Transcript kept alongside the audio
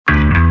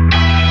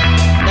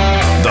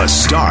The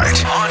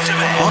Start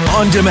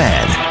on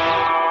demand.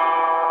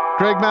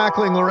 Greg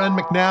Mackling, Loren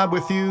McNabb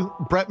with you.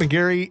 Brett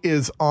McGarry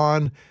is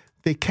on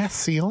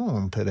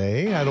vacation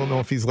today. I don't know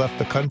if he's left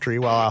the country.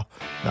 Well,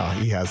 no,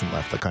 he hasn't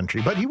left the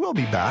country, but he will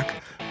be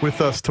back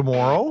with us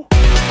tomorrow.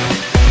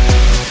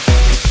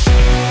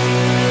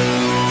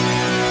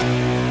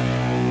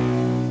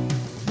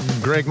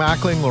 Greg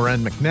Mackling,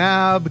 Loren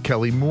McNabb,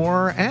 Kelly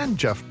Moore, and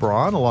Jeff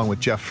Braun, along with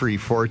Jeffrey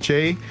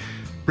Forche,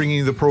 bringing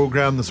you the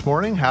program this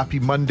morning. Happy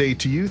Monday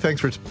to you.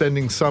 Thanks for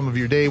spending some of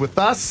your day with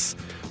us.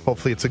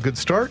 Hopefully it's a good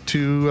start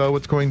to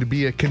what's going to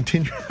be a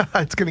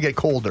it's going to get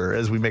colder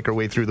as we make our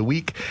way through the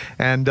week.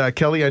 And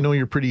Kelly, I know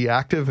you're pretty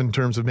active in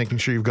terms of making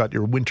sure you've got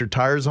your winter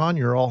tires on.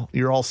 You're all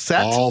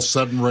set. All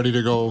set and ready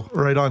to go.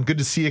 Right on. Good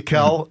to see you,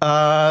 Kel.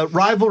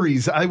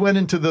 Rivalries. I went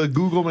into the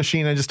Google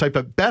machine and just typed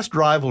up best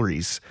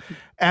rivalries,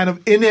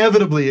 and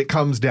inevitably it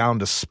comes down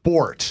to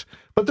sport.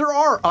 But there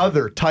are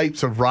other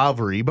types of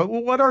rivalry. But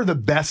what are the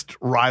best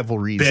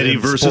rivalries? Betty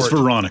versus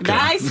sport? Veronica.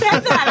 I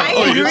said that. I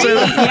agree.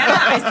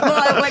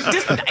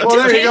 Well,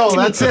 there you go.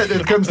 That's it.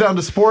 It comes down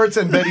to sports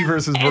and Betty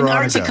versus Veronica. And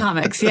Archie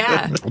comics,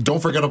 yeah.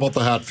 Don't forget about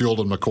the Hatfield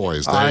and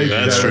McCoys.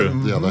 That's true.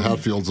 Yeah, the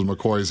Hatfields and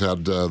McCoys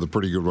had the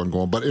pretty good one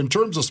going. But in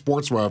terms of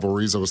sports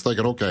rivalries, I was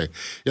thinking, okay,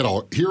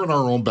 here in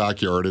our own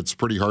backyard, it's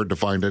pretty hard to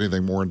find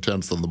anything more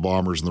intense than the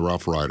Bombers and the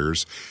Rough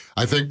Riders.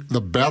 I think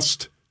the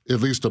best, at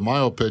least in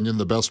my opinion,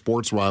 the best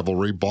sports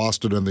rivalry,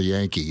 Boston and the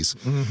Yankees.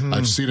 Mm-hmm.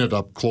 I've seen it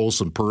up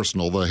close and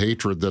personal, the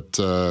hatred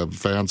that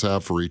fans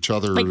have for each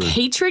other. Like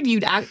hatred?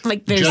 You'd act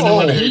like there's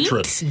genuine hate?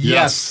 hatred.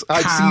 Yes,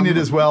 I've seen it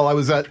as well. I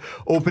was at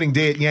opening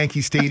day at Yankee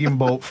Stadium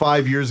about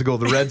 5 years ago.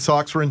 The Red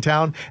Sox were in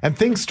town, and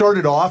things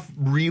started off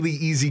really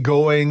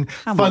easygoing,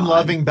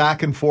 fun-loving,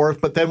 back and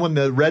forth. But then when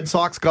the Red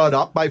Sox got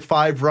up by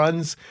 5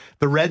 runs,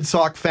 the Red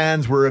Sox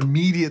fans were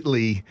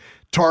immediately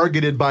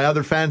targeted by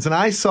other fans. And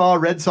I saw a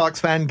Red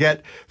Sox fan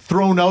get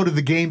thrown out of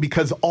the game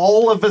because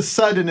all of a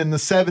sudden in the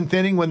 7th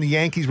inning, when the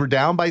Yankees were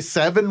down by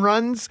 7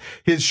 runs,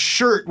 his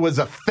shirt was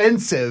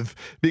offensive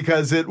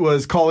because it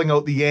was calling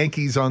out the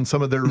Yankees on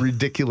some of their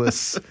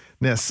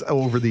ridiculousness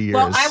over the years.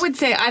 Well, I would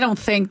say I don't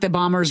think the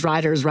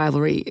Bombers-Riders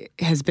rivalry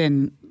has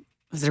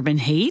there been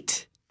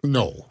hate?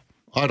 No.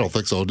 I don't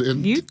think so.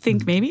 You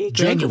think maybe?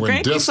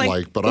 Genuine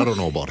dislike, but I don't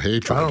know about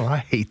hatred. I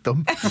hate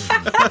them.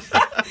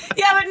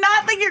 Yeah, but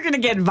not like you're going to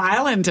get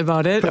violent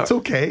about it. That's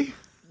okay.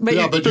 But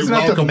you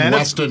welcome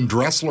Weston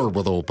Dressler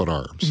with open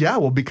arms. Yeah,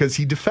 well, because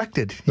he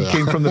defected. He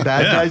came from the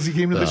bad guys. He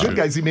came to the good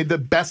guys. He made the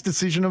best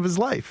decision of his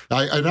life.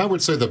 And I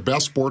would say the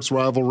best sports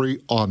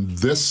rivalry on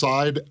this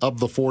side of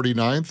the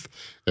 49th,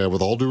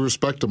 with all due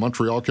respect to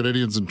Montreal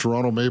Canadiens and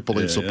Toronto Maple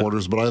Leaf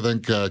supporters, but I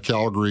think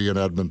Calgary and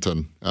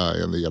Edmonton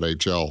in the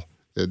NHL.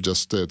 It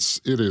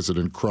is an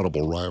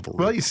incredible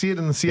rivalry. Well, you see it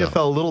in the CFL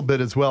a little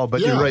bit as well,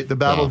 but you're right. The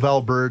Battle of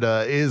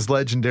Alberta is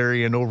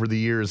legendary, and over the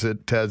years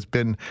it has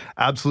been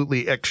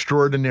absolutely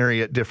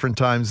extraordinary at different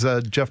times.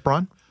 Jeff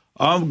Braun?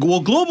 Well,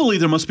 globally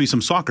there must be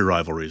some soccer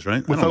rivalries,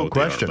 right? Without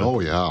question.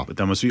 But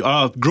that must be.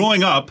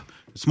 Growing up,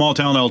 small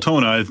town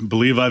Altona, I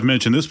believe I've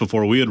mentioned this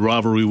before, we had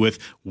rivalry with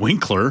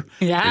Winkler,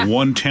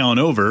 one town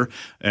over,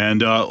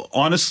 and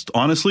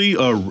honestly,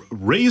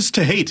 raised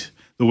to hate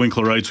the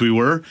Winklerites we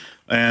were.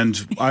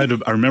 And I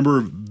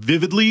remember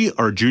vividly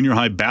our junior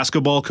high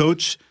basketball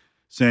coach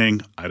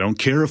saying, I don't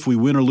care if we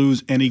win or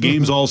lose any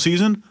games all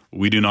season,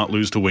 we do not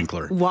lose to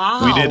Winkler.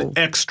 Wow. We did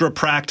extra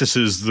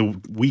practices the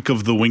week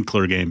of the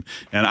Winkler game.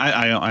 And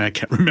I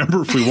can't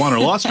remember if we won or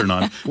lost or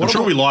not. I'm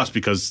sure we lost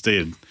because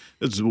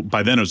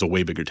by then it was a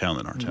way bigger town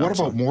than our town. What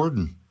about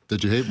Morden?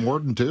 Did you hate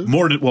Morden too?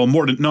 Morden,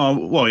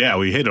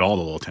 we hated all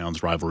the little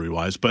towns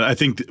rivalry-wise. But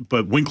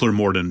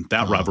Winkler-Morden,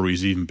 that rivalry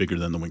is even bigger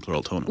than the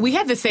Winkler-Altona. We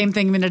had the same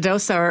thing in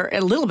Minnedosa, or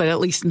a little bit, at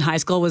least in high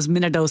school, was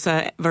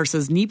Minnedosa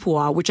versus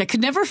Neepawa, which I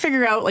could never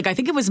figure out. Like, I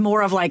think it was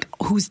more of like,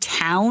 whose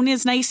town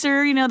is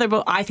nicer? You know,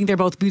 I think they're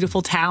both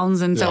beautiful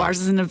towns, and so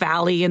ours is in a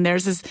valley, and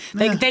theirs is,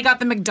 they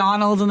got the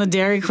McDonald's and the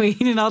Dairy Queen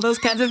and all those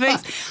kinds of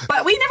things.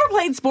 But we never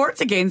played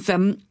sports against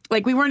them.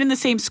 Like, we weren't in the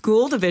same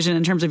school division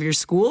in terms of your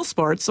school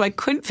sports, so I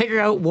couldn't figure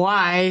out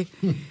why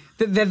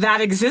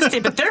that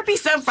existed. But there'd be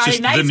some Friday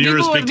nights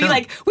people would be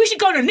like, we should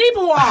go to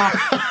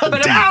Neepawa.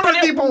 But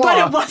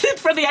it wasn't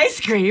for the ice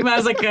cream. I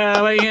was like, what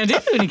are you going to do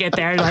when you get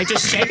there? Like,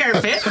 just shake our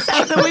fists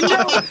out the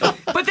window?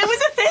 But there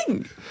was a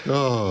thing.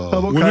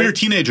 When we were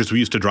teenagers, we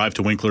used to drive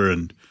to Winkler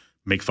and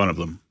make fun of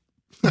them.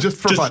 Just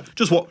for fun.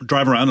 Just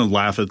drive around and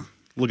laugh at,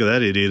 look at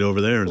that idiot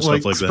over there and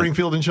stuff like that.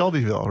 Springfield and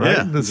Shelbyville, right?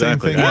 Yeah,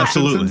 exactly. Same thing.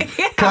 Absolutely.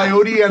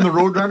 Coyote and the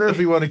Roadrunner, if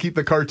you want to keep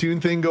the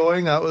cartoon thing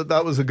going,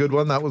 that was a good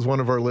one. That was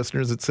one of our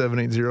listeners at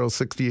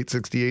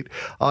 780-6868.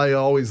 I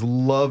always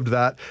loved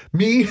that.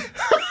 Me,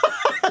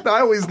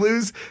 I always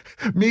lose.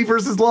 Me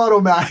versus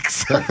Lotto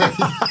Max. You're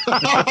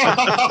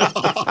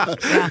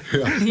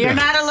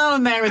not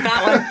alone there with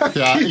that one.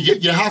 Yeah,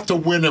 you have to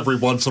win every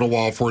once in a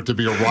while for it to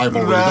be a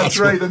rivalry. That's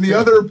right. And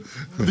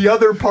the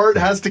other part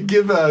has to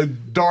give a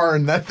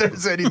darn that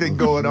there's anything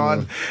going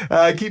on.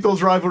 Keep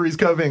those rivalries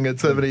coming at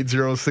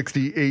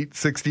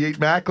 780-6868.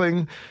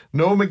 Mackling,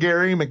 no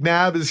McGarry.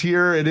 McNabb is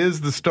here. It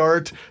is the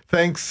start.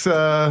 Thanks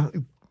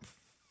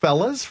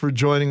fellas, for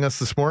joining us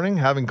this morning,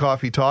 having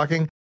coffee,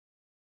 talking.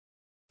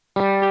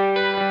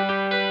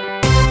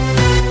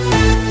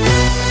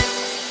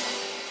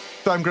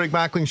 I'm Greg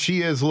Mackling.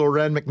 She is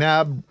Lauren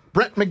McNabb.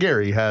 Brett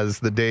McGarry has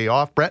the day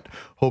off. Brett,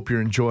 hope you're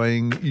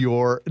enjoying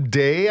your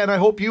day, and I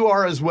hope you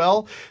are as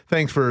well.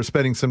 Thanks for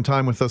spending some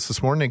time with us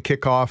this morning and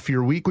kick off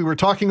your week. We were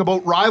talking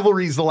about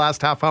rivalries the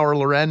last half hour,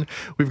 Lauren.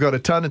 We've got a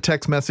ton of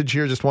text message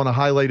here. Just want to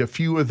highlight a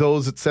few of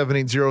those at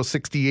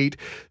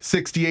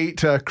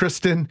 780-6868.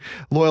 Kristen,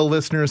 loyal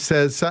listener,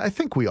 says, I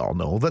think we all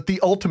know that the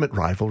ultimate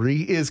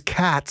rivalry is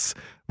cats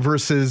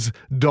versus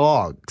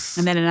dogs.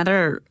 And then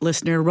another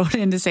listener wrote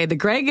in to say the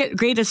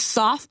greatest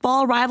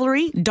softball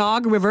rivalry,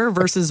 Dog River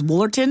versus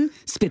Woolerton,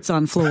 spits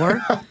on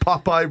floor.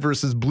 Popeye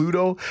versus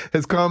Bluto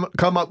has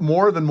come up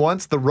more than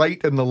once. The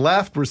right and the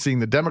left. We're seeing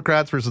the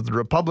Democrats versus the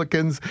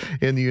Republicans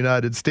in the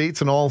United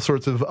States and all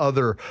sorts of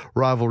other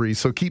rivalries.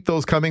 So keep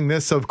those coming.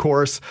 This, of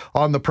course,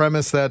 on the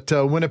premise that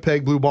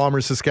Winnipeg Blue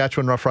Bombers,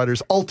 Saskatchewan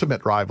Roughriders,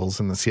 ultimate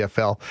rivals in the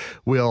CFL,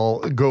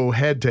 will go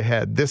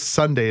head-to-head this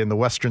Sunday in the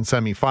Western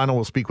semifinal.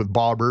 We'll speak with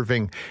Bob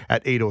Irving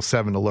at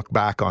 8:07 to look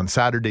back on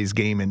Saturday's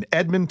game in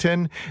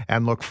Edmonton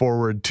and look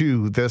forward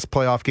to this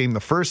playoff game.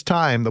 The first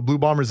time the Blue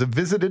Bombers have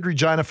visited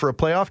Regina for a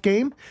playoff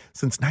game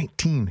since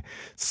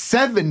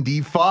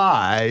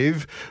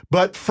 1975.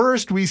 But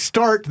first, we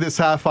start this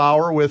half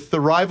hour with the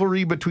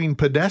rivalry between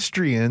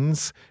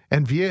pedestrians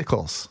and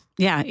vehicles.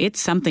 Yeah, it's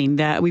something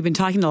that we've been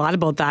talking a lot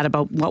about that,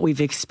 about what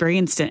we've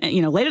experienced.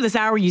 You know, later this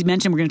hour, you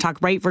mentioned we're going to talk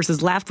right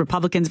versus left,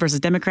 Republicans versus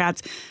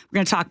Democrats. We're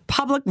going to talk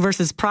public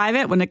versus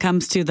private when it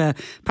comes to the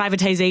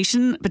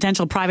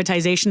potential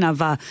privatization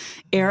of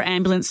air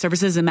ambulance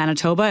services in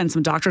Manitoba. And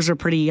some doctors are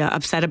pretty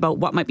upset about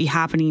what might be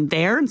happening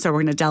there. And so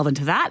we're going to delve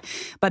into that.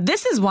 But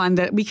this is one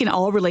that we can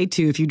all relate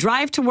to. If you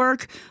drive to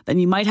work, then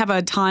you might have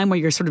a time where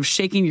you're sort of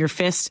shaking your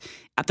fist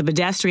at the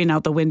pedestrian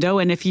out the window.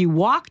 And if you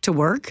walk to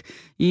work,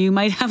 you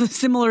might have a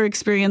similar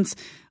experience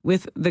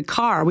with the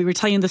car. We were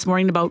telling you this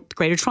morning about the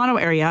Greater Toronto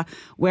area,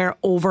 where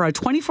over a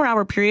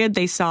 24-hour period,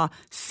 they saw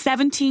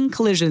 17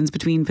 collisions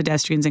between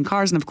pedestrians and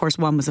cars. And of course,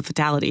 one was a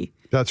fatality.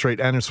 That's right.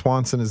 Anders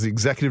Swanson is the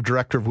executive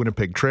director of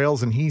Winnipeg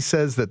Trails, and he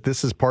says that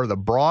this is part of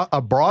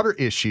a broader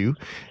issue,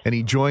 and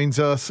he joins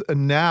us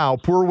now.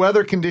 Poor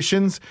weather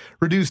conditions,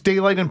 reduced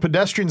daylight, and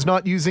pedestrians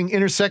not using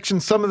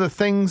intersections, some of the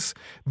things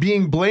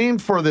being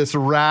blamed for this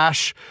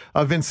rash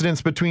of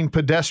incidents between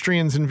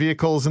pedestrians and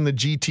vehicles in the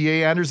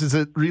GTA. Anders, is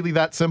it really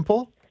that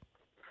simple?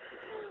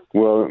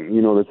 Well,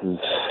 you know,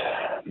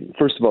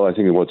 first of all, I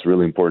think what's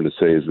really important to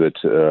say is that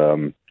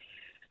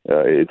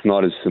it's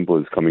not as simple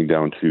as coming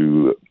down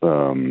to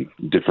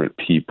different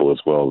people as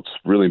well. It's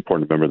really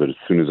important to remember that as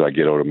soon as I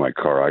get out of my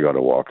car, I got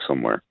to walk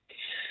somewhere.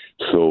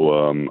 So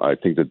I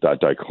think that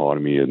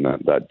dichotomy and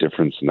that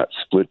difference and that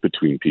split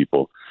between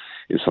people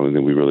is something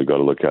that we really got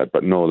to look at.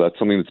 But no, that's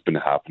something that's been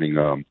happening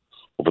over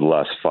the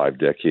last 5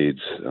 decades.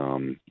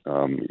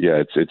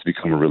 It's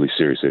become a really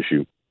serious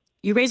issue.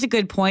 You raise a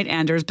good point,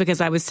 Anders,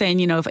 because I was saying,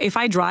 you know, if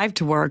I drive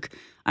to work,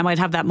 I might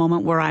have that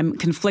moment where I'm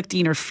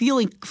conflicting or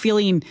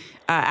feeling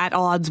at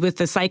odds with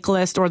the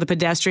cyclist or the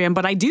pedestrian,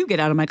 but I do get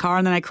out of my car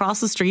and then I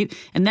cross the street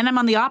and then I'm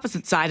on the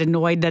opposite side,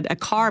 annoyed that a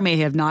car may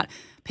have not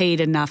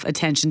paid enough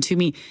attention to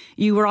me.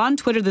 You were on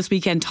Twitter this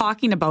weekend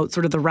talking about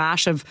sort of the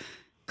rash of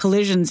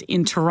collisions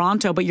in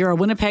Toronto, but you're a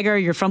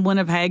Winnipegger, you're from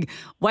Winnipeg.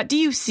 What do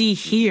you see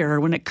here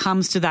when it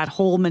comes to that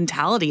whole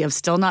mentality of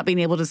still not being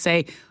able to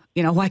say,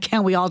 you know, why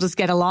can't we all just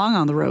get along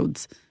on the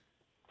roads?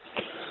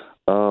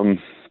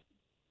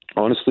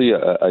 Honestly,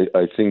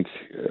 I think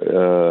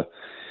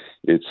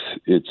it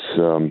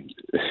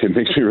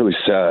makes me really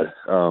sad.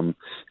 It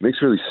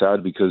makes me really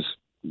sad because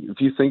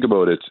if you think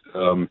about it,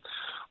 well,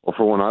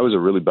 for one, I was a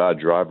really bad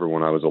driver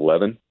when I was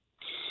 11.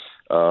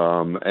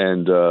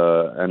 And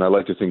I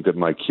like to think that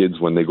my kids,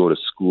 when they go to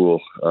school,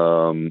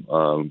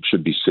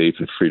 should be safe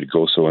and free to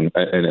go. So,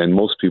 and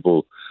most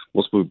people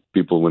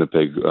in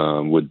Winnipeg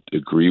would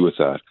agree with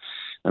that.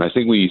 And I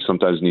think we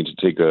sometimes need to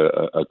take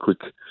a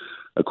quick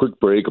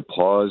break, a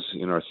pause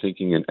in our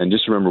thinking, and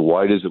just remember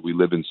why it is that we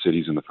live in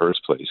cities in the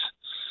first place.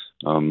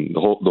 The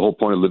whole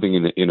point of living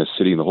in a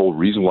city, and the whole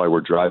reason why we're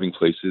driving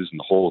places, and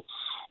the whole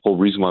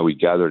reason why we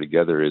gather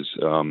together is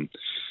to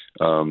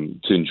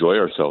enjoy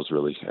ourselves,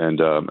 really. And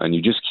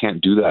you just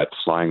can't do that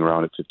flying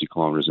around at 50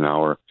 kilometers an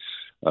hour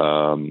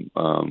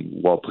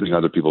while putting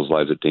other people's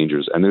lives at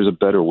danger. And there's a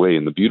better way.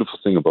 And the beautiful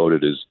thing about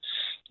it is,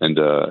 and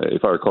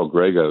if I recall,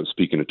 Greg, I was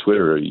speaking to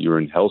Twitter. You're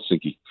in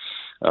Helsinki.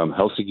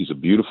 Helsinki is a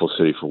beautiful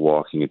city for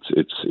walking.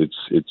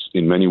 It's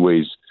in many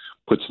ways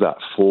puts that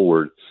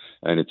forward,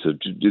 and it's a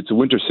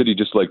winter city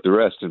just like the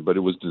rest. But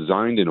it was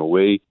designed in a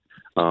way,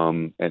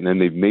 and then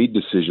they've made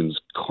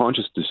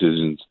conscious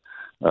decisions,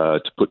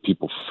 to put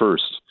people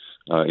first.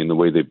 In the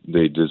way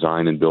they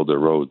design and build their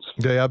roads.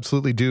 They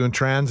absolutely do. And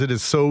transit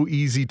is so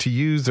easy to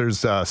use.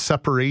 There's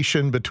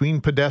separation between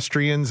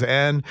pedestrians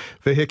and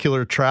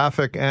vehicular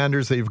traffic.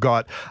 Anders, they've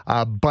got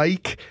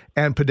bike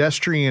and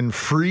pedestrian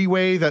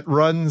freeway that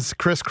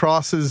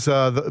crisscrosses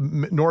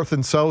the north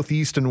and south,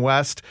 east and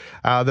west,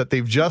 that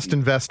they've just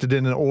invested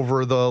in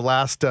over the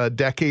last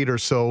decade or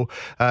so.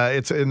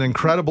 It's an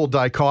incredible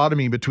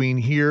dichotomy between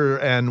here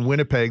and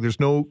Winnipeg. There's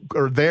no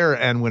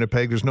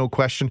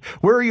question.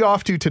 Where are you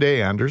off to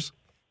today, Anders?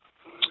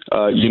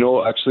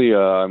 Actually,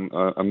 I'm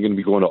going to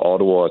be going to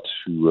Ottawa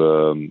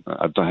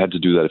I've had to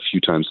do that a few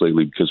times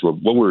lately because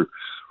what we're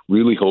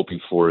really hoping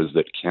for is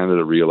that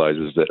Canada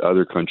realizes that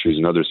other countries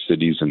and other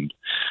cities and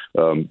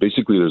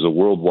basically there's a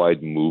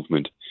worldwide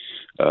movement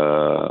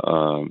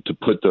to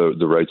put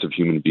the rights of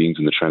human beings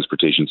in the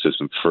transportation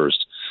system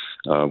first,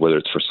 whether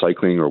it's for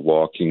cycling or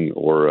walking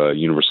or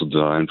universal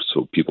design,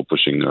 so people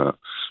pushing a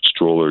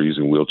stroller,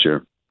 using a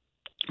wheelchair,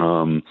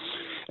 and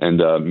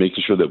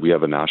making sure that we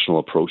have a national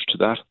approach to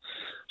that.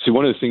 See,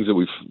 one of the things that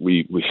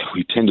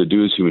we tend to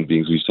do as human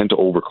beings, we tend to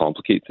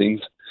overcomplicate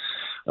things.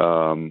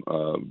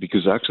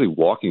 Because actually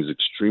walking is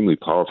extremely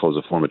powerful as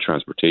a form of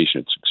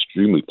transportation. It's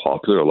extremely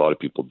popular. A lot of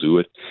people do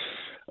it.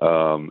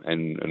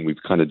 And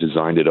we've kind of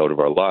designed it out of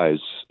our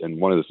lives.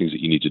 And one of the things that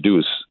you need to do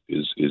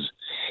is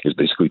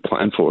basically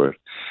plan for it.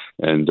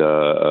 And,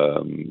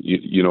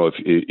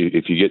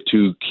 if you get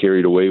too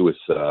carried away with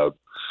the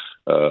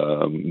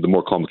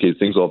more complicated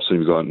things, all of a sudden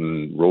you've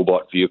gotten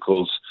robot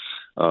vehicles.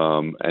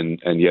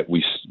 And yet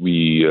we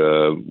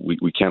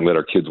can't let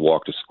our kids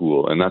walk to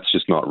school, and that's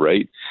just not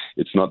right.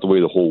 It's not the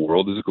way the whole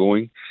world is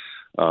going.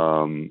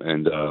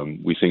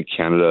 We think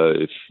Canada,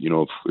 if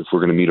we're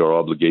going to meet our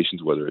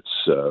obligations, whether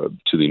it's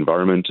to the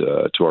environment,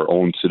 to our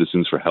own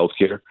citizens for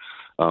healthcare,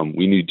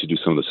 we need to do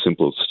some of the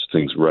simplest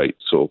things right.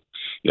 So,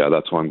 yeah,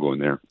 that's why I'm going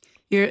there.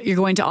 You're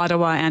going to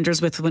Ottawa,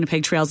 Anders, with the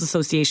Winnipeg Trails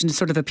Association to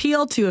sort of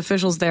appeal to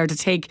officials there to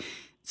take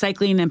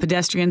cycling and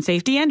pedestrian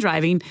safety and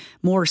driving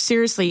more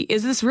seriously.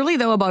 Is this really,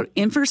 though, about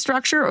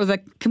infrastructure, or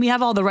can we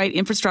have all the right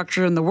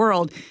infrastructure in the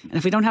world? And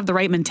if we don't have the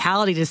right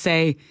mentality to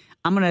say,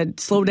 I'm going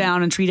to slow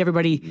down and treat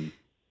everybody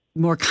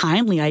more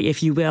kindly,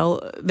 if you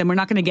will, then we're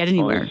not going to get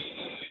anywhere.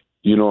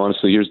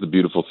 Honestly, here's the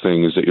beautiful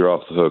thing is that you're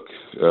off the hook.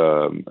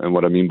 And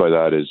what I mean by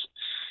that is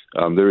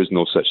there is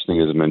no such thing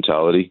as a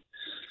mentality.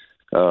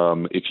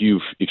 If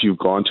you've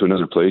gone to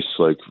another place,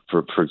 like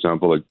for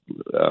example,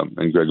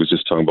 and Greg was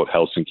just talking about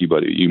Helsinki,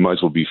 but you might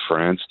as well be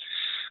France.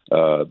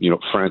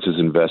 France is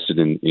invested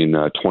in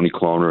 20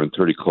 kilometer and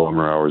 30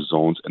 kilometer hour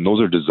zones, and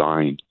those are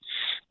designed.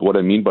 But what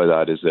I mean by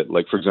that is that,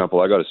 like, for example,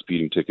 I got a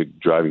speeding ticket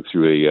driving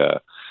through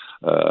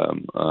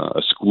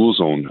a school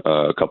zone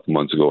a couple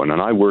months ago, and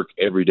I work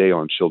every day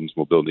on children's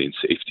mobility and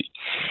safety,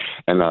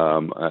 and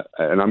I'm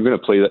going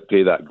to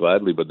pay that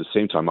gladly. But at the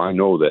same time, I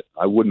know that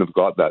I wouldn't have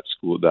got that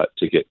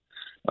ticket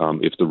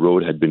if the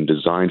road had been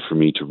designed for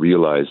me to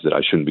realize that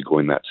I shouldn't be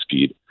going that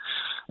speed.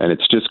 And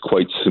it's just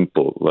quite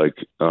simple. Like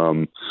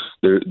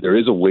there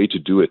is a way to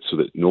do it so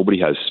that nobody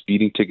has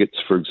speeding tickets,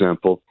 for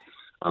example,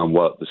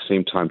 while at the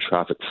same time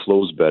traffic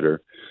flows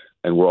better,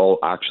 and we're all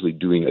actually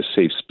doing a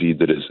safe speed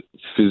that is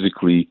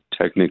physically,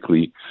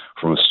 technically,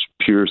 from a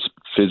pure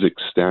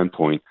physics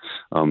standpoint,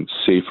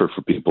 safer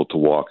for people to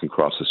walk and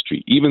cross the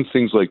street. Even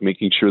things like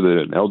making sure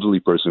that an elderly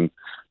person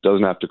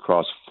doesn't have to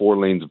cross 4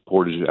 lanes of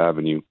Portage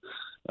Avenue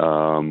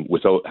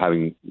without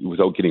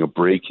getting a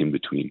break in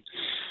between.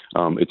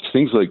 It's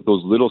things like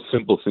those little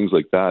simple things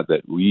like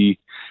that we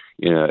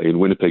in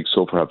Winnipeg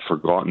so far have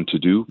forgotten to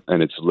do,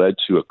 and it's led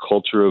to a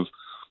culture of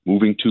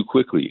moving too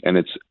quickly. And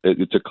it's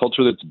a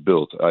culture that's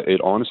built.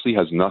 It honestly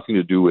has nothing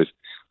to do with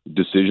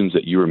decisions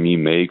that you or me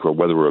make, or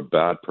whether we're a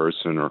bad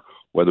person, or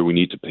whether we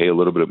need to pay a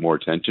little bit more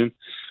attention,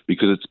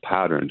 because it's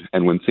patterned.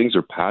 And when things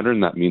are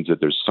patterned, that means that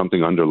there's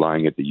something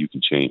underlying it that you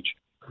can change.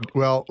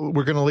 Well,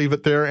 we're going to leave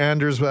it there,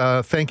 Anders.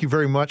 Thank you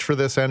very much for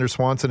this. Anders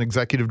Swanson,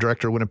 Executive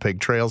Director of Winnipeg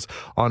Trails,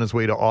 on his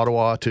way to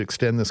Ottawa to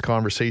extend this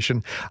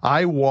conversation.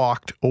 I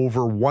walked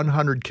over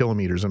 100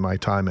 kilometers in my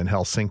time in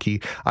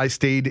Helsinki. I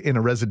stayed in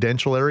a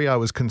residential area. I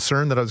was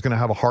concerned that I was going to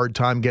have a hard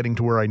time getting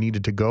to where I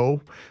needed to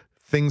go.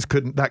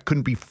 That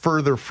couldn't be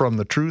further from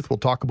the truth. We'll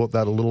talk about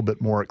that a little bit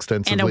more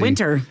extensively. And a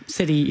winter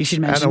city, you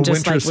should mention, and a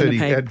just winter like city.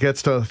 Winnipeg. It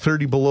gets to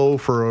 30 below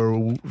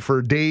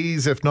for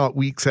days, if not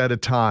weeks at a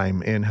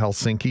time in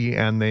Helsinki,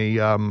 and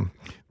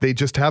they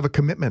just have a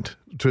commitment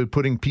to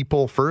putting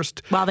people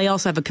first. Well, they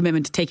also have a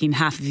commitment to taking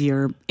half of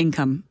your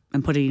income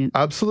and putting it,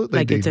 absolutely,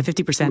 like it's a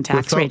 50%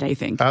 tax rate, I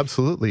think.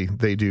 Absolutely,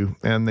 they do.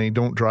 And they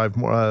don't drive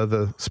more.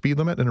 The speed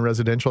limit in a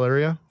residential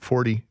area,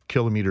 40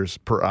 kilometers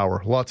per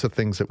hour. Lots of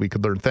things that we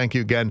could learn. Thank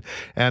you again,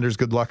 Anders.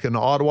 Good luck in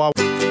Ottawa.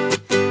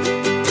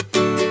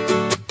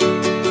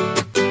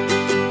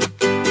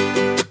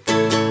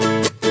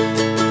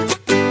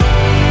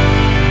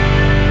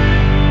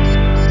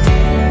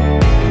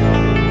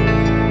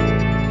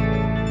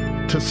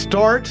 To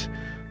start,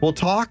 we'll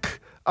talk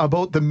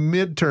about the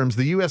midterms,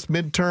 the US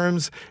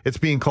midterms. It's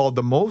being called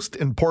the most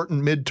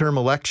important midterm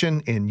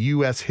election in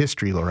US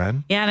history,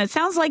 Loren. Yeah, and it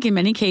sounds like in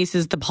many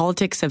cases the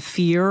politics of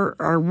fear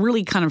are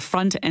really kind of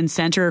front and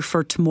center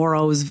for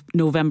tomorrow's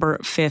November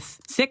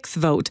 6th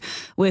vote,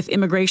 with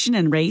immigration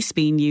and race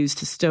being used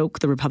to stoke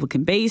the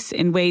Republican base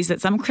in ways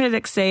that some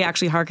critics say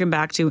actually harken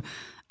back to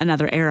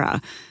another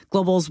era.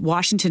 Global's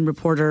Washington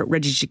reporter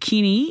Reggie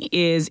Cecchini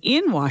is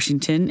in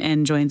Washington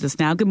and joins us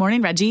now. Good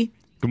morning, Reggie.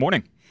 Good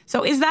morning.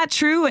 So is that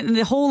true? And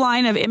the whole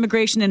line of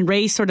immigration and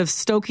race sort of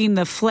stoking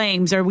the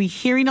flames, are we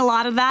hearing a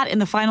lot of that in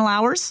the final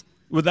hours?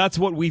 Well, that's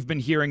what we've been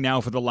hearing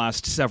now for the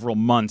last several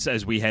months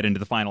as we head into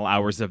the final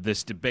hours of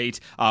this debate,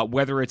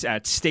 whether it's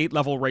at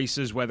state-level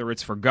races, whether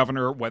it's for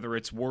governor, whether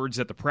it's words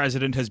that the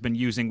president has been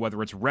using,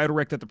 whether it's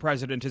rhetoric that the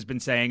president has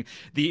been saying.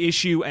 The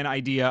issue and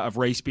idea of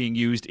race being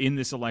used in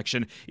this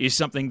election is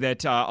something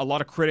that a lot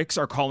of critics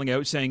are calling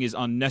out, saying is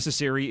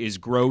unnecessary, is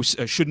gross,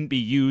 shouldn't be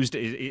used,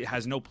 it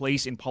has no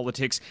place in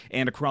politics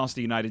and across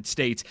the United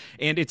States.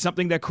 And it's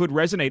something that could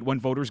resonate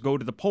when voters go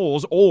to the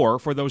polls, or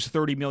for those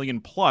 30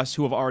 million plus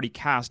who have already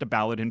cast a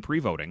ballot in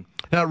pre-voting.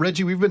 Now,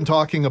 Reggie, we've been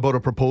talking about a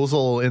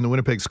proposal in the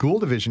Winnipeg School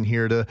Division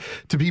here to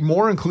be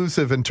more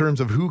inclusive in terms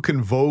of who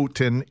can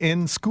vote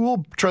in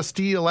school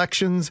trustee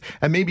elections,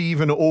 and maybe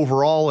even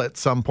overall at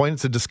some point.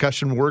 It's a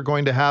discussion we're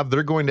going to have.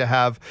 They're going to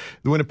have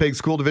the Winnipeg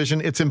School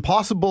Division. It's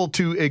impossible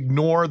to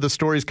ignore the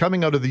stories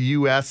coming out of the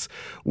U.S.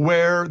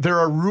 where there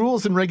are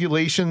rules and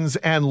regulations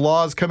and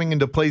laws coming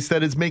into place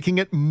that is making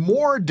it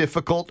more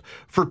difficult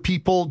for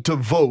people to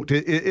vote.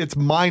 It's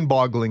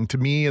mind-boggling to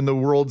me in the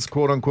world's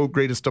quote-unquote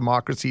greatest democracy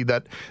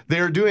that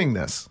they're doing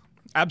this.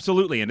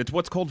 Absolutely, and it's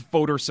what's called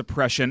voter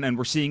suppression, and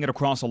we're seeing it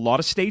across a lot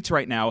of states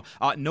right now,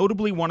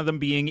 notably one of them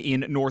being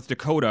in North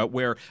Dakota,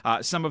 where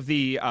some of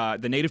the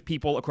native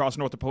people across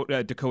North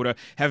Dakota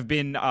have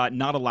been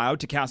not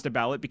allowed to cast a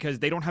ballot because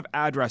they don't have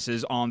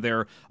addresses on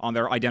their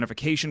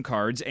identification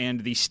cards, and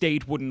the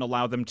state wouldn't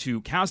allow them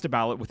to cast a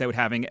ballot without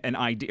having an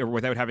ID or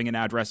without having an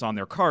address on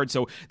their card.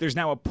 So there's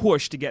now a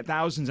push to get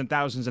thousands and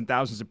thousands and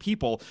thousands of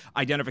people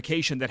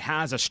identification that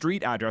has a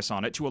street address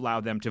on it to allow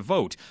them to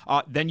vote.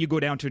 Then you go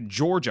down to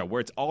Georgia,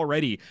 where it's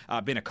already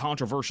been a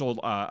controversial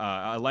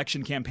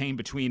election campaign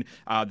between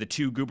the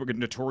two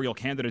gubernatorial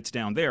candidates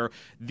down there.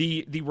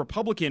 The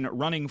Republican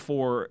running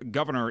for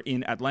governor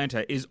in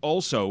Atlanta is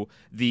also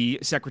the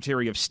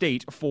Secretary of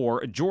State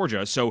for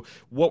Georgia. So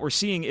what we're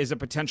seeing is a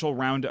potential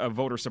round of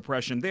voter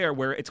suppression there,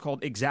 where it's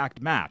called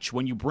exact match.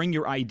 When you bring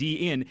your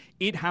ID in,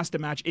 it has to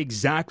match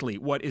exactly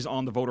what is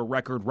on the voter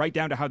record, right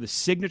down to how the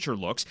signature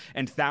looks,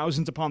 and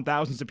thousands upon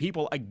thousands of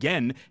people,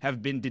 again,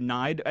 have been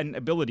denied an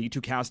ability to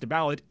cast a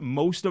ballot,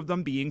 most of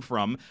them being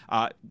from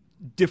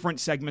different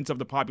segments of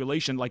the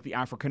population, like the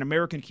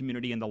African-American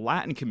community and the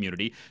Latin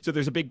community. So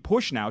there's a big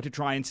push now to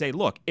try and say,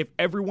 look, if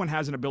everyone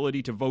has an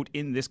ability to vote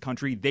in this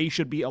country, they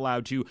should be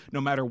allowed to,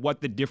 no matter what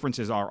the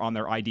differences are on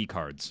their ID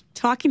cards.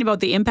 Talking about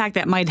the impact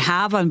that might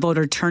have on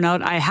voter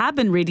turnout, I have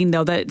been reading,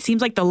 though, that it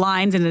seems like the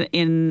lines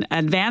in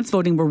advance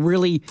voting were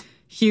really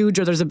huge,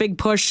 or there's a big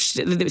push.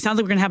 It sounds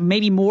like we're going to have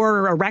maybe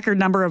a record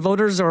number of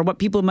voters, or what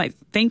people might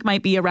think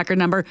might be a record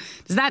number.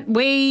 Does that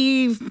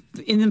weigh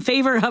in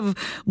favor of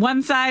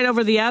one side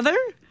over the other?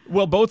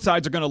 Well, both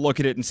sides are going to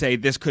look at it and say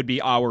this could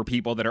be our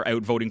people that are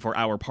out voting for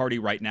our party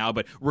right now.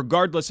 But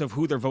regardless of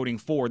who they're voting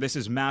for, this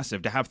is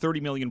massive. To have 30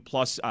 million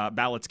plus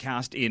ballots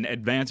cast in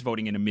advance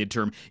voting in a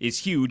midterm is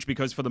huge,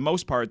 because for the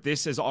most part,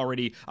 this is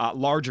already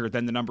larger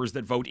than the numbers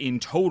that vote in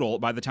total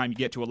by the time you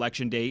get to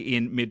Election Day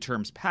in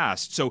midterms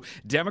past. So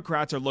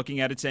Democrats are looking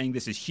at it saying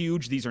this is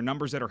huge. These are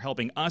numbers that are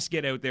helping us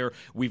get out there.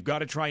 We've got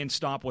to try and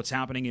stop what's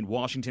happening in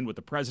Washington with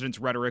the president's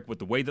rhetoric, with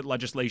the way that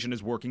legislation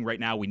is working right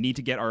now. We need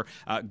to get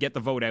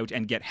the vote out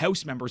and get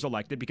House members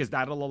elected, because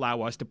that'll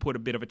allow us to put a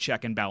bit of a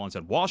check and balance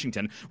on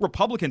Washington.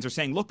 Republicans are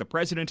saying, look, the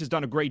president has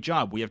done a great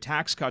job. We have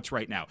tax cuts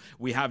right now.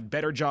 We have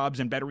better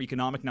jobs and better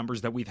economic numbers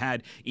that we've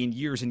had in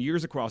years and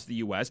years across the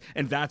U.S.,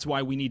 and that's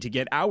why we need to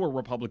get our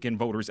Republican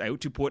voters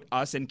out to put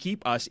us and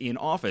keep us in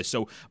office.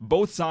 So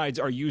both sides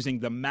are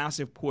using the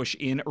massive push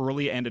in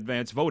early and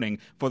advance voting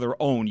for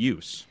their own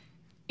use.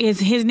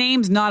 His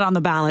name's not on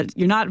the ballot.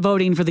 You're not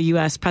voting for the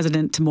U.S.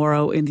 president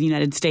tomorrow in the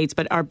United States,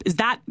 but is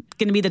that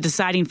going to be the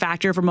deciding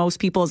factor for most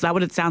people? Is that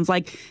what it sounds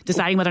like,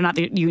 deciding whether or not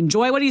you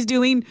enjoy what he's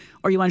doing,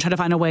 or you want to try to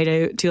find a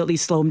way to at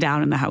least slow him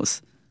down in the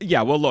House?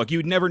 Yeah, well, look,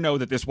 you'd never know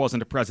that this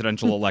wasn't a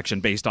presidential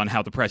election based on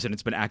how the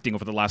president's been acting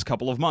over the last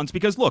couple of months.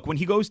 Because, look, when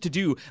he goes to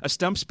do a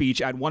stump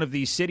speech at one of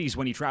these cities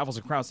when he travels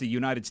across the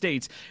United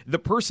States, the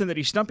person that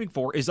he's stumping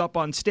for is up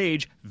on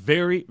stage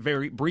very,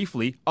 very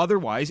briefly.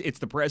 Otherwise, it's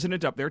the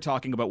president up there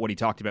talking about what he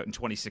talked about in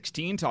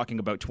 2016, talking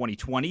about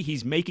 2020.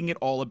 He's making it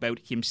all about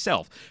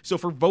himself. So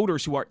for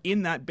voters who are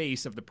in that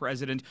base of the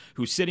president,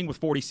 who's sitting with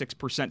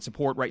 46%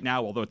 support right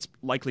now, although it's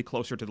likely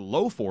closer to the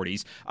low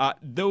 40s,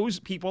 those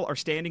people are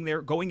standing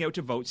there going out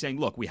to vote, saying,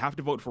 look, we have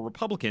to vote for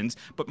Republicans,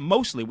 but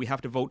mostly we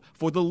have to vote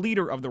for the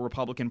leader of the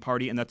Republican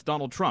Party, and that's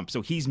Donald Trump.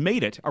 So he's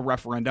made it a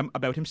referendum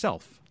about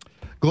himself.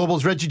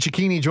 Global's Reggie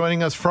Cecchini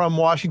joining us from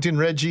Washington.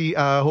 Reggie,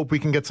 hope we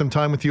can get some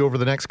time with you over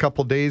the next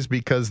couple days,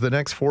 because the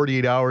next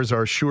 48 hours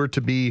are sure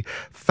to be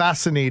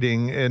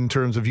fascinating in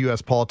terms of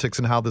U.S. politics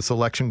and how this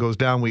election goes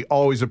down. We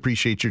always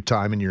appreciate your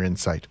time and your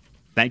insight.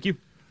 Thank you.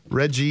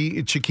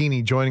 Reggie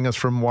Cecchini joining us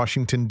from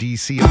Washington,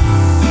 D.C.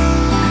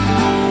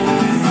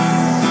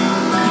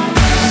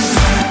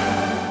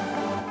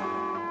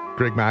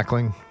 Greg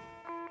Mackling,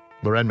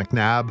 Loren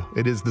McNabb.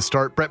 It is the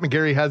start. Brett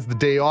McGarry has the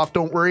day off.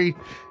 Don't worry.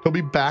 He'll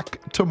be back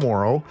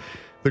tomorrow.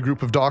 The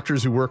group of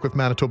doctors who work with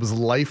Manitoba's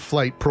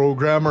Lifeflight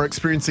program are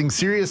experiencing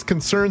serious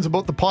concerns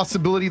about the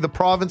possibility the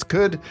province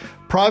could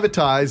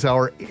privatize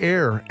our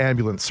air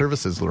ambulance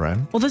services,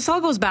 Loren. Well, this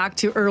all goes back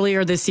to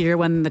earlier this year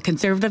when the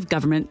Conservative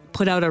government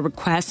put out a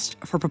request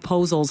for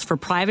proposals for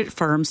private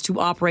firms to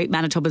operate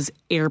Manitoba's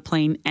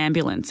airplane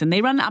ambulance. And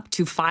they run up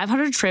to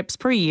 500 trips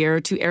per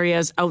year to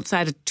areas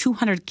outside a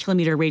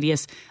 200-kilometer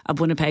radius of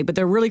Winnipeg. But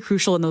they're really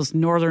crucial in those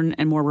northern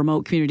and more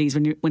remote communities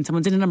when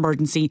someone's in an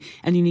emergency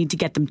and you need to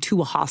get them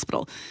to a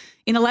hospital.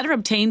 In a letter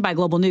obtained by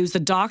Global News, the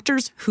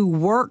doctors who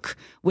work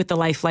with the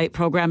Lifeflight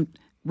program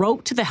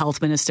wrote to the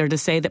health minister to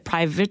say that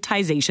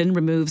privatization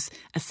removes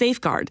a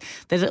safeguard,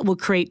 that it will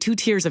create 2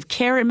 tiers of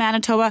care in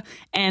Manitoba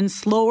and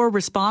slower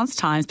response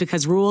times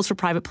because rules for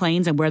private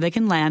planes and where they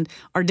can land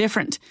are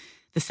different.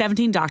 The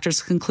 17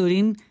 doctors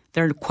concluding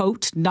they're,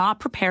 quote,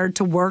 not prepared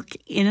to work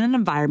in an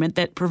environment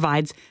that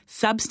provides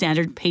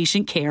substandard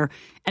patient care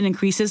and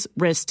increases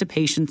risk to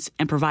patients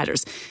and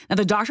providers. Now,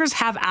 the doctors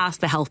have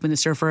asked the health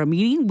minister for a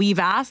meeting. We've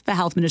asked the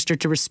health minister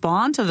to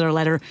respond to their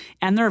letter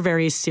and their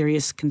various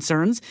serious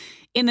concerns.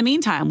 In the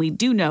meantime, we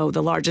do know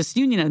the largest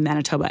union in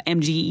Manitoba,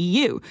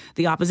 MGEU,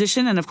 the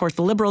opposition, and of course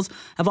the Liberals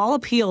have all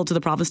appealed to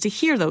the province to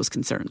hear those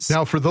concerns.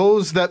 Now, for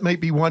those that might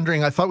be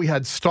wondering, I thought we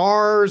had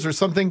STARS or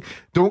something.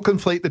 Don't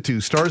conflate the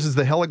two. STARS is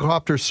the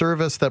helicopter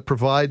service that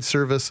provides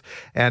service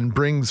and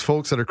brings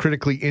folks that are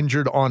critically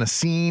injured on a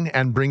scene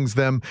and brings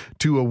them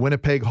to a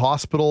Winnipeg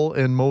hospital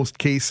in most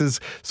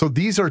cases. So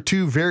these are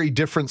 2 very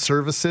different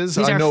services.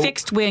 These are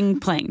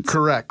fixed-wing planes.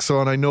 Correct.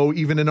 So, and I know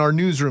even in our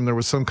newsroom there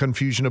was some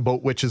confusion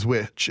about which is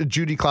which.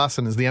 Judy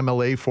Klassen is the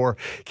MLA for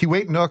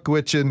Kiiwetinoong,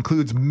 which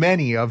includes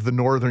many of the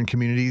northern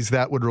communities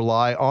that would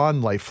rely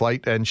on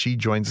Lifeflight, and she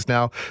joins us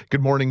now.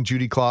 Good morning,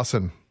 Judy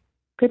Klassen.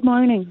 Good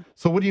morning.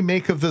 So what do you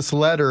make of this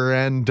letter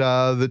and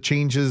the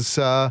changes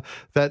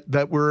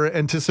that we're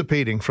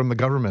anticipating from the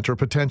government or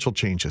potential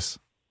changes?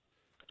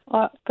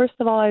 First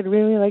of all, I'd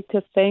really like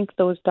to thank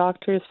those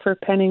doctors for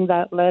penning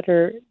that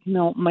letter. You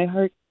know, my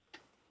heart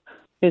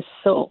is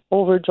so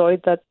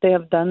overjoyed that they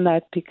have done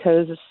that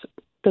because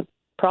the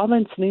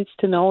province needs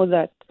to know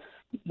that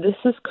this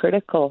is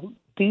critical.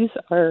 These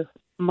are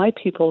my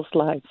people's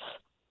lives.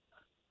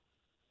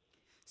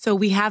 So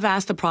we have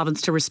asked the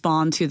province to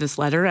respond to this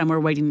letter, and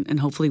we're waiting, and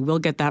hopefully we'll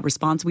get that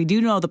response. We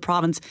do know the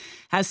province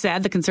has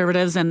said, the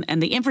Conservatives and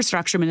the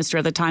infrastructure minister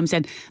at the time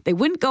said they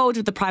wouldn't go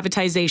to the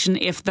privatization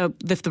if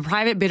the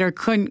private bidder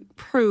couldn't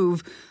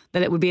prove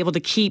that it would be able to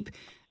keep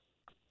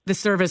the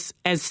service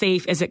as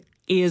safe as it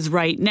is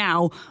right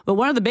now. But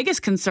one of the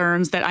biggest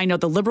concerns that I know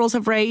the Liberals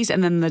have raised,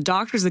 and then the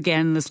doctors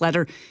again in this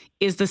letter,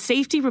 is the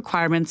safety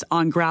requirements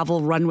on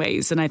gravel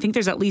runways. And I think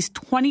there's at least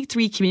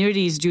 23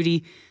 communities,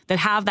 Judy, that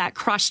have that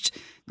crushed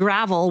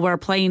gravel where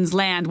planes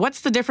land.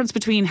 What's the difference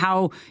between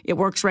how it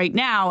works right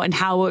now and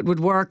how it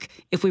would work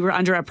if we were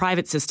under a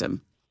private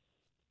system?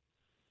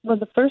 Well,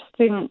 the first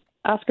thing,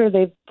 after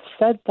they've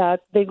said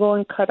that, they go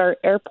and cut our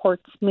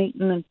airport's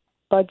maintenance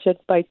budget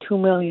by $2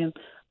 million.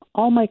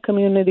 All my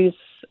communities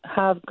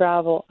have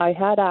gravel. I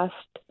had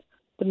asked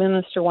the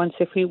minister once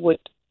if he would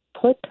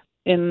put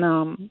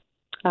in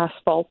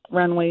asphalt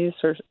runways,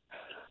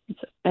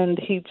 and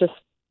he just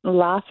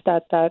laughed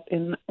at that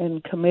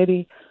in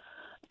committee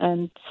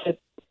and said,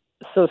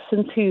 so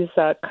since he's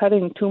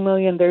cutting $2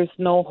 million, there's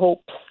no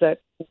hopes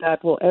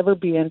that will ever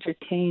be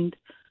entertained.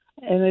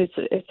 And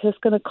it's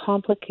just going to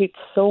complicate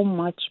so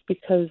much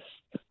because,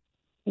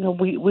 you know,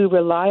 we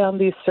rely on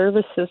these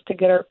services to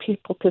get our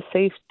people to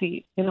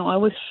safety. You know, I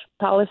wish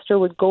Pallister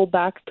would go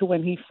back to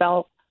when he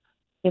fell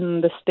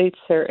in the States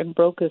there and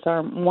broke his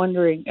arm,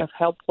 wondering if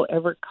help will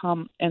ever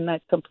come, and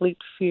that complete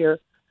fear.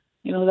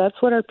 You know,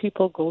 that's what our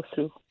people go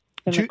through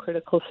in a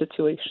critical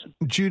situation.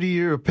 Judy,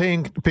 you're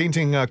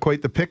painting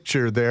quite the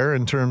picture there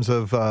in terms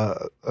of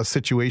a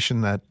situation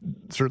that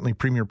certainly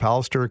Premier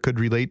Pallister could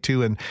relate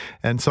to,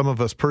 and some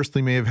of us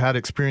personally may have had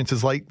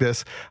experiences like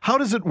this. How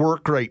does it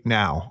work right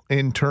now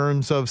in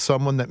terms of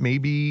someone that may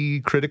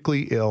be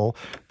critically ill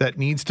that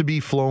needs to be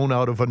flown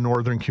out of a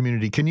northern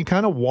community? Can you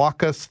kind of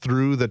walk us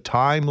through the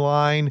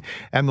timeline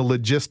and the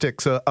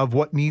logistics of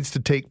what needs to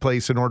take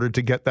place in order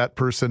to get that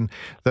person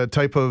the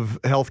type of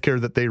health care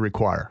that they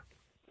require?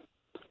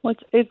 Well,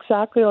 it's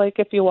exactly like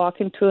if you walk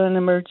into an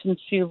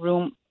emergency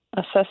room,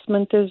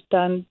 assessment is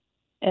done,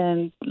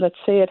 and let's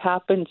say it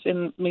happens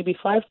in maybe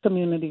 5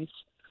 communities.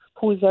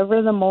 Who's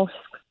ever the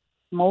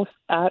most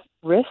at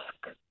risk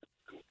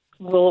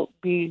will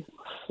be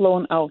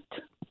flown out.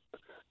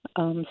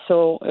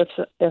 So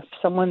if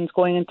someone's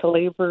going into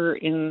labor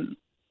in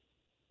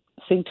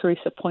St.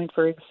 Teresa Point,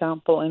 for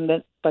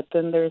example, but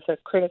then there's a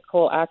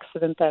critical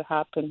accident that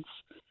happens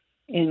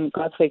in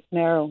God's Lake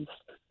Narrows,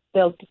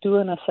 they'll do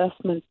an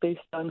assessment based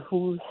on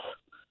who's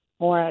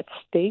more at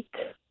stake.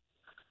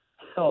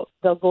 So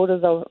they'll go to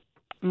the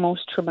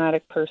most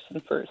traumatic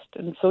person first.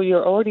 And so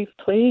you're already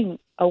playing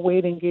a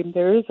waiting game.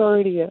 There is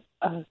already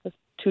a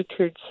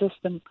 2-tiered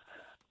system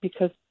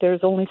because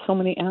there's only so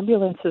many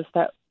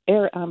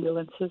air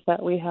ambulances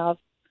that we have.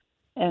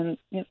 And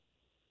you know,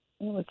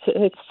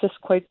 it's just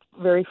quite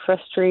very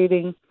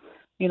frustrating.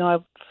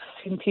 I've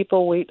seen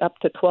people wait up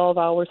to 12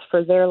 hours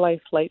for their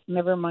Lifeflight.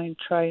 Never mind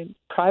try and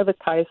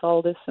privatize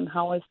all this, and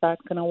how is that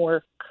going to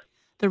work?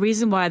 The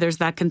reason why there's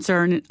that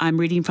concern, I'm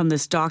reading from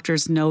this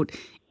doctor's note,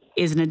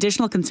 is an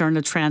additional concern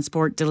of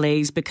transport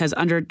delays because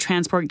under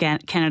Transport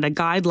Canada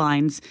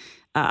guidelines,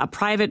 a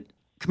private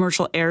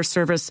commercial air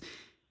service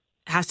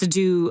has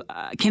to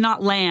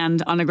cannot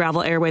land on a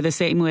gravel airway the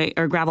same way,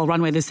 or gravel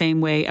runway the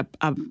same way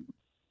a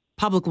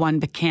public one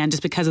can,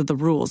 just because of the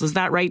rules. Is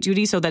that right,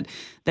 Judy? So that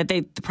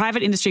the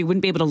private industry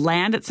wouldn't be able to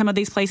land at some of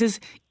these places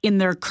in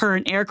their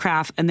current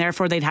aircraft, and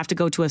therefore they'd have to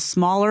go to a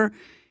smaller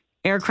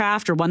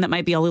aircraft or one that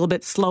might be a little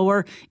bit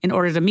slower in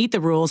order to meet the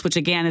rules, which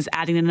again is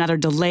adding another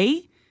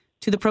delay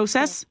to the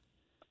process?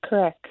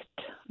 Correct.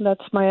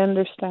 That's my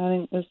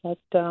understanding, is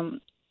that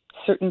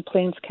certain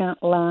planes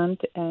can't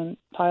land and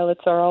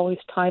pilots are always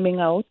timing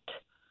out,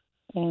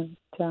 and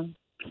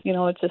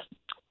it just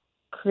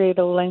create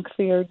a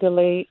lengthier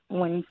delay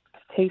when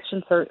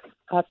patients are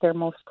at their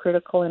most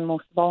critical and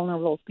most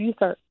vulnerable. These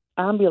are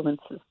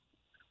ambulances.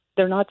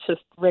 They're not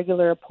just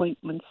regular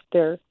appointments,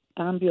 they're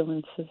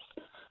ambulances.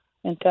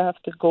 And to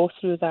have to go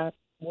through that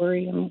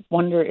worry and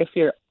wonder if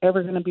you're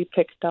ever going to be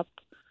picked up,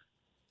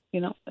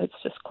 it's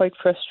just quite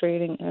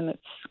frustrating, and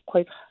it's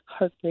quite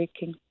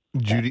heartbreaking.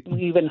 Judy,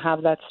 we even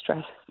have that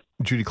stress.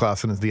 Judy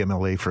Klassen is the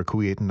MLA for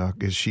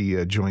Kuwaitanuk as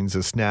she joins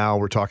us now.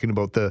 We're talking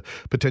about the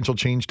potential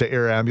change to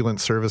air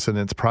ambulance service and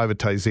its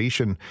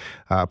privatization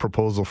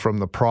proposal from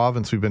the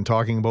province. We've been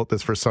talking about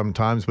this for some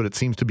time, but it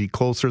seems to be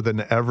closer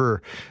than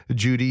ever.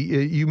 Judy,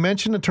 you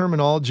mentioned a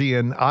terminology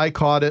and I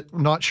caught it,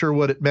 not sure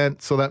what it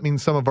meant, so that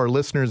means some of our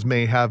listeners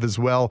may have as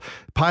well.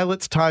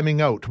 Pilots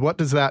timing out. What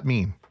does that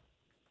mean?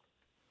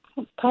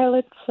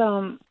 Pilots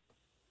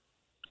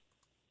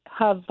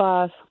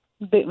have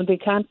they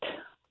can't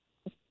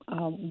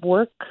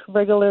work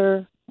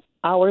regular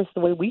hours the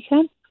way we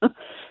can.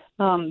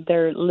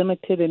 They're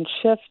limited in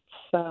shifts,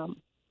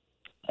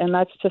 and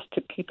that's just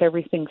to keep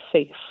everything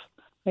safe.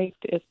 Right?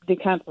 They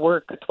can't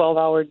work a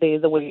 12-hour day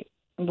the way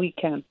we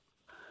can.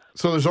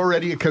 So there's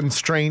already a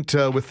constraint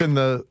within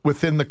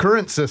the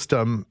current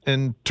system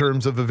in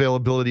terms of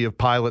availability of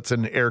pilots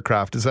and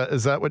aircraft. Is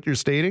that what you're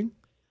stating?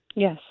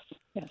 Yes.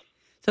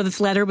 So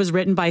this letter was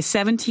written by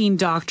 17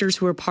 doctors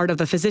who are part of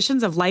the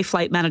Physicians of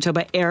Lifeflight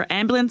Manitoba Air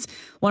Ambulance.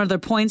 One of their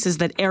points is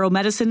that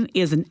aeromedicine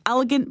is an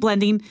elegant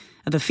blending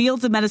of the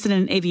fields of medicine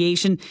and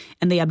aviation,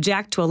 and they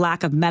object to a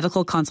lack of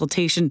medical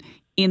consultation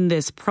in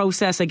this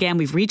process. Again,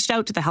 we've reached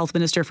out to the health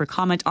minister for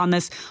comment on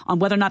this, on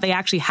whether or not they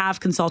actually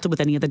have consulted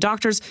with any of the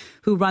doctors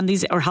who run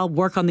these or help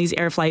work on these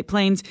air flight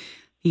planes.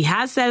 He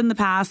has said in the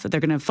past that they're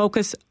going to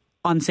focus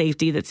on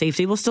safety, that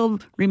safety will still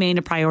remain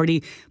a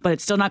priority, but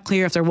it's still not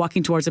clear if they're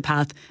walking towards a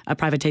path of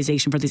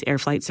privatization for these air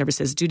flight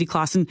services. Judy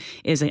Klassen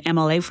is an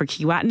MLA for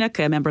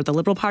Kiiwetinoong, a member of the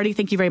Liberal Party.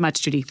 Thank you very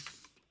much, Judy.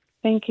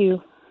 Thank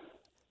you.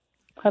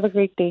 Have a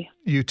great day.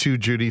 You too,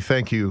 Judy.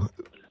 Thank you.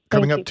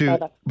 Coming up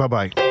to...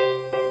 Bye-bye.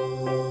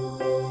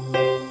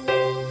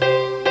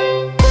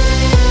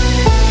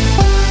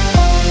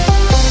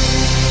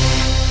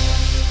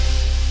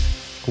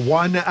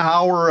 One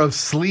hour of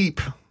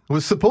sleep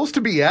was supposed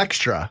to be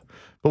extra.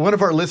 But one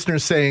of our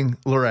listeners saying,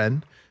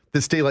 Loren,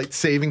 this daylight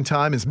saving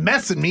time is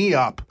messing me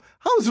up.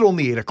 How is it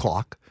only 8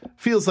 o'clock?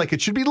 Feels like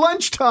it should be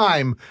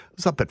lunchtime. I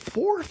was up at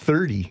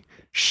 4:30.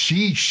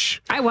 Sheesh.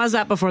 I was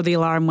up before the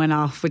alarm went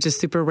off, which is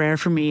super rare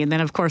for me. And then,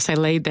 of course, I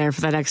laid there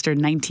for that extra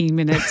 19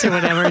 minutes or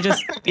whatever,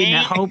 just in the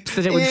hopes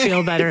that it would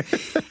feel better.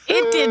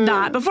 It did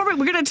not. Before we're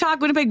going to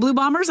talk Winnipeg Blue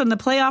Bombers, and the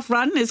playoff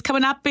run is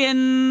coming up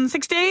in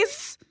 6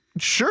 days.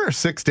 Sure,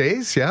 6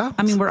 days, yeah.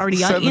 I mean, we're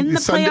already in the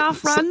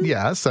playoff run.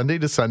 Yeah, Sunday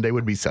to Sunday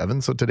would be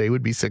 7, so today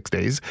would be 6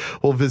 days.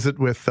 We'll visit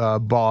with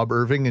Bob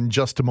Irving in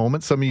just a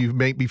moment. Some of you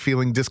may be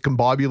feeling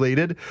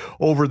discombobulated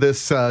over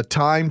this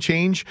time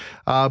change.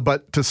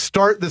 But to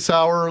start this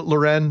hour,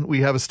 Loren, we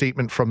have a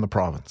statement from the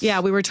province. Yeah,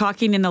 we were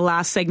talking in the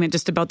last segment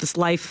just about this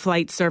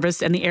Lifeflight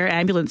service and the air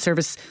ambulance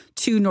service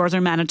to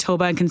northern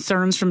Manitoba, and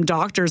concerns from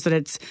doctors that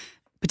it's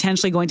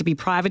potentially going to be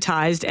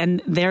privatized, and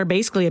they're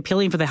basically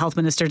appealing for the health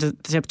minister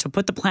to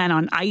put the plan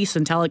on ice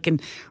until it can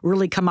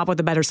really come up with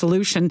a better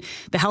solution.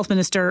 The health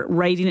minister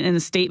writing in a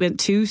statement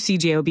to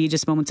CJOB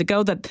just moments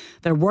ago that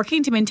they're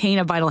working to maintain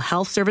a vital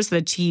health service that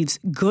achieves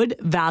good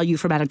value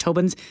for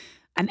Manitobans,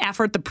 an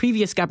effort the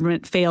previous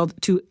government failed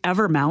to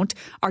ever mount.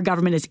 Our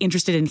government is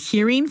interested in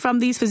hearing from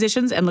these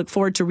physicians and look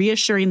forward to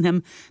reassuring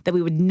them that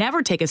we would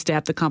never take a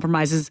step that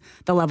compromises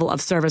the level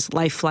of service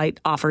Lifeflight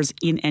offers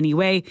in any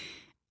way.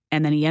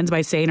 And then he ends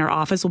by saying our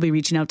office will be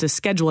reaching out to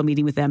schedule a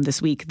meeting with them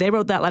this week. They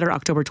wrote that letter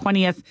October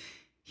 20th,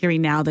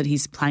 hearing now that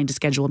he's planning to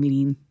schedule a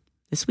meeting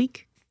this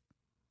week.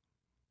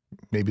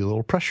 Maybe a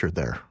little pressure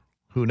there.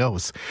 Who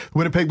knows? The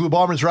Winnipeg Blue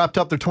Bombers wrapped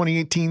up their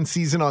 2018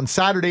 season on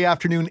Saturday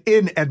afternoon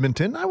in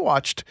Edmonton. I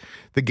watched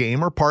the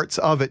game or parts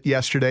of it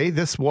yesterday.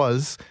 This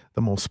was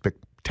the most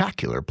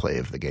spectacular play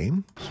of the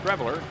game.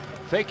 Streveler,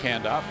 fake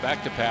handoff,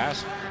 back to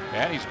pass.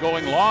 And he's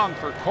going long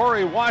for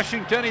Corey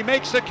Washington. He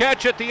makes the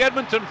catch at the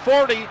Edmonton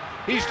 40.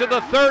 He's to the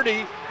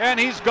 30, and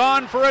he's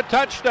gone for a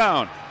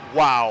touchdown.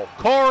 Wow.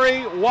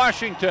 Corey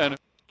Washington.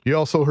 You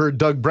also heard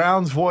Doug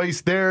Brown's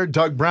voice there.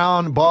 Doug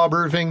Brown, Bob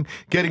Irving,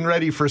 getting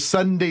ready for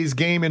Sunday's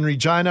game in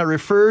Regina,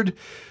 referred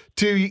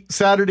to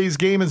Saturday's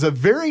game as a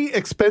very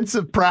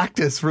expensive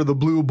practice for the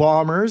Blue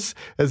Bombers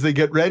as they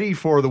get ready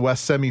for the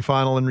West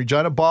semifinal in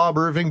Regina. Bob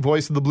Irving,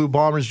 voice of the Blue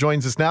Bombers,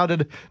 joins us now.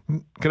 Did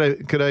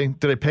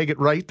I peg it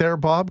right there,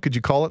 Bob? Could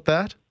you call it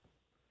that?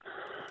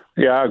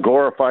 Yeah,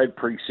 glorified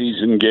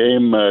preseason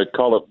game.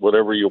 Call it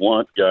whatever you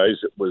want, guys.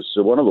 It was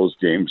one of those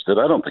games that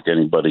I don't think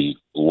anybody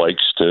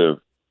likes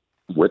to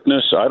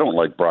witness. I don't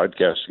like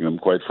broadcasting them,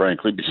 quite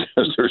frankly,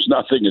 because there's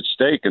nothing at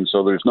stake, and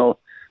so there's no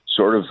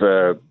sort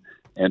of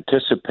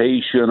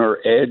anticipation or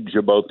edge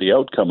about the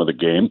outcome of the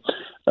game.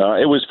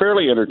 It was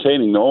fairly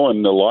entertaining, though,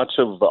 and lots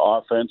of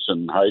offense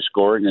and high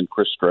scoring, and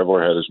Chris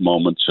Streveler had his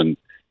moments, and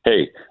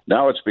hey,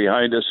 now it's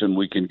behind us and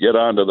we can get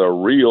on to the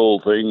real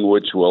thing,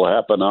 which will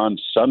happen on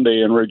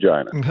Sunday in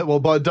Regina.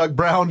 Well, Doug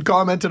Brown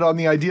commented on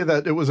the idea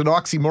that it was an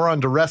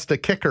oxymoron to rest a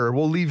kicker.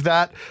 We'll leave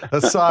that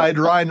aside.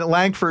 Ryan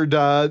Langford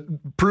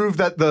proved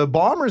that the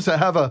Bombers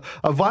have a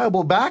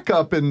viable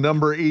backup in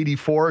number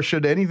 84,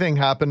 should anything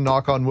happen,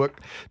 knock on wood,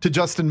 to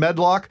Justin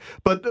Medlock.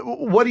 But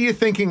what are you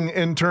thinking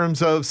in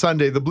terms of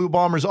Sunday? The Blue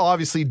Bombers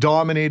obviously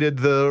dominated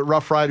the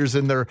Rough Riders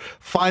in their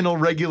final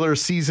regular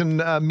season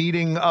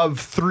meeting of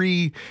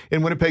 3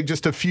 in Winnipeg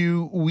just a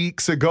few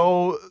weeks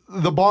ago.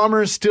 The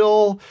Bombers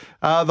still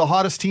the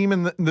hottest team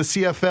in the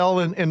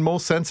CFL in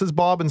most senses,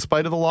 Bob, in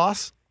spite of the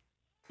loss?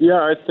 Yeah,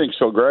 I think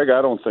so, Greg.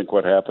 I don't think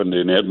what happened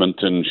in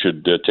Edmonton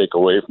should take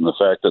away from the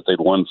fact that they'd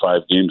won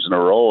 5 games in a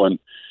row. And,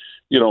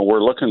 you know,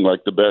 we're looking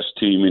like the best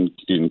team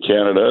in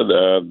Canada.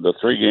 The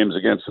 3 games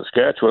against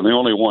Saskatchewan, they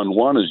only won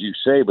 1, as you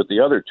say, but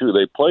the other 2,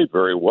 they played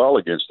very well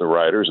against the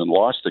Riders and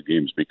lost the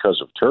games because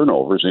of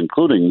turnovers,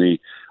 including the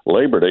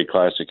Labor Day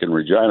Classic in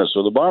Regina.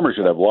 So the Bombers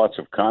should have lots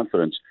of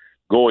confidence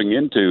going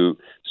into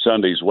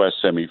Sunday's West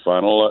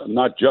semifinal,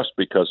 not just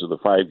because of the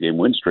 5-game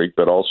win streak,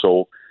 but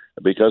also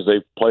because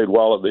they've played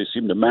well. They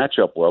seem to match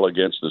up well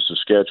against the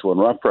Saskatchewan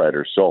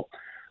Roughriders. So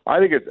I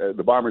think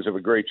the Bombers have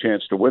a great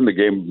chance to win the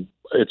game.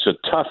 It's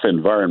a tough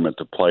environment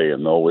to play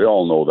in, though. We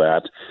all know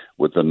that,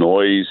 with the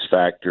noise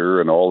factor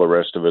and all the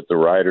rest of it. The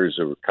Riders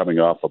are coming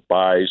off a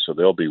bye, so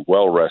they'll be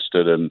well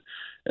rested and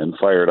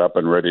fired up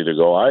and ready to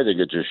go. I think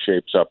it just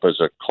shapes up as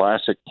a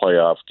classic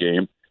playoff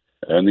game.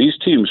 And these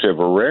teams have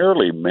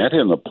rarely met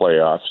in the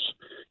playoffs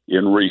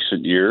in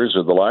recent years.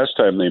 The last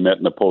time they met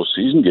in a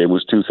postseason game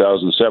was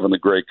 2007, the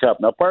Grey Cup.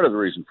 Now, part of the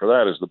reason for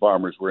that is the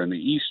Bombers were in the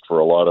East for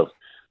a lot of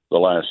the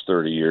last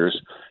 30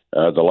 years.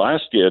 The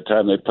last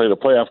time they played a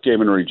playoff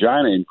game in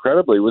Regina,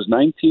 incredibly, was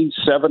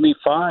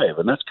 1975,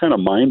 and that's kind of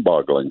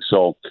mind-boggling.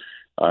 So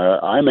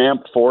I'm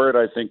amped for it.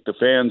 I think the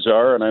fans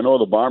are, and I know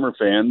the Bomber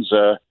fans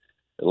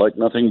like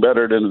nothing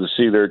better than to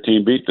see their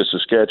team beat the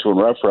Saskatchewan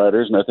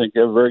Roughriders, and I think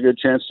they have a very good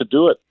chance to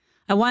do it.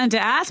 I wanted to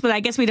ask, but I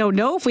guess we don't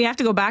know if we have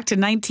to go back to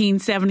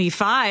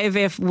 1975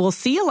 if we'll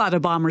see a lot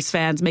of Bombers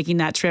fans making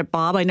that trip,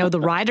 Bob. I know the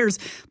Riders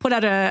put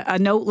out a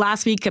note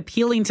last week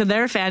appealing to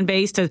their fan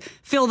base to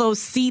fill those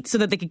seats so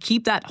that they could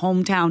keep that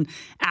hometown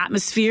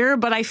atmosphere.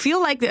 But I feel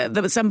like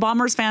some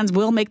Bombers fans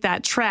will make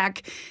that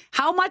trek.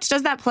 How much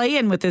does that play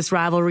in with this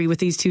rivalry with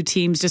these two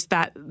teams, just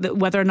that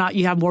whether or not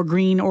you have more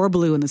green or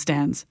blue in the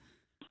stands?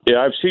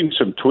 Yeah, I've seen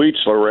some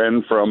tweets,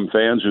 Loren, from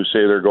fans who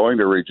say they're going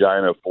to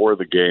Regina for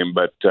the game,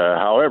 but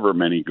however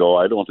many go,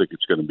 I don't think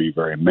it's going to be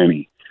very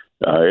many.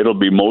 It'll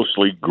be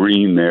mostly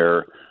green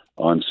there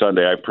on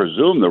Sunday. I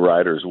presume the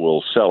Riders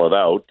will sell it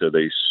out.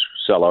 They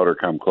sell out or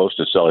come close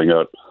to selling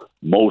out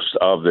most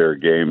of their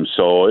games.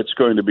 So it's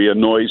going to be a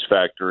noise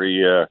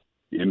factory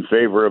in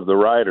favor of the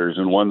Riders,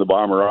 and one the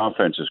Bomber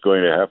offense is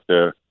going to have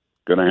to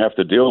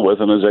deal with.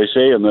 And as I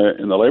say, in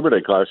the Labor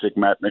Day Classic,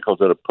 Matt Nichols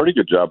did a pretty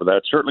good job of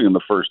that. Certainly in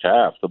the first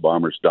half, the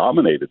Bombers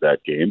dominated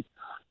that game,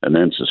 and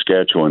then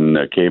Saskatchewan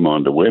came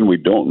on to win. We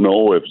don't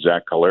know if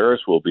Zach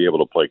Collaros will be able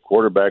to play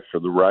quarterback for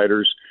the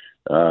Riders.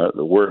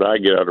 The word I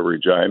get out of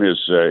Regina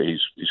is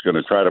he's going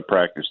to try to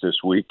practice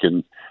this week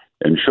and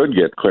should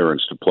get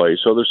clearance to play.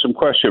 So there's some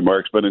question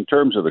marks, but in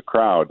terms of the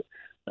crowd,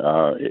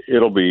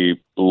 it'll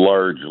be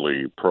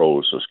largely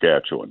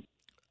pro-Saskatchewan.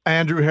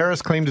 Andrew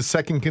Harris claimed his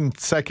second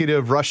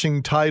consecutive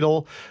rushing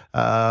title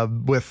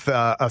with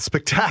a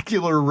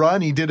spectacular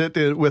run. He did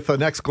it with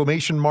an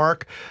exclamation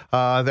mark.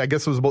 I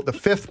guess it was about the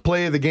 5th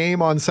play of the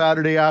game on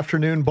Saturday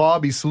afternoon.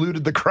 Bob, he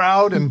saluted the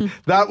crowd, and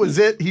that was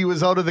it. He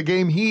was out of the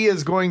game. He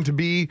is going to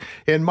be,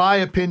 in my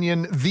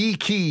opinion, the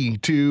key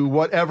to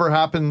whatever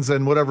happens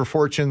and whatever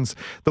fortunes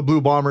the Blue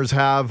Bombers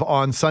have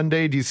on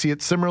Sunday. Do you see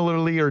it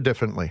similarly or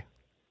differently?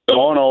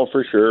 Oh, no,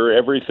 for sure.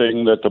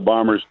 Everything that the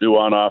Bombers do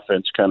on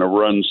offense kind of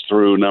runs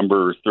through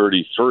number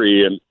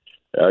 33.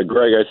 And,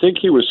 Greg, I think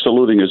he was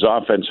saluting his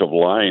offensive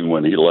line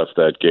when he left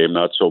that game,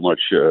 not so much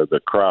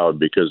the crowd,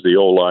 because the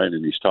O-line,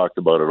 and he's talked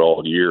about it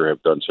all year,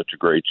 have done such a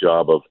great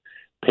job of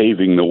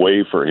paving the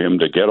way for him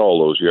to get all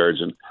those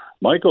yards. And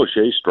Mike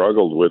O'Shea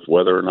struggled with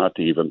whether or not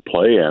to even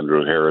play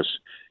Andrew Harris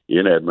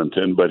in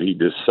Edmonton, but he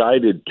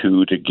decided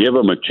to give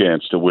him a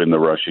chance to win the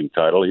rushing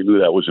title. He knew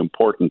that was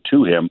important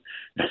to him.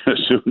 As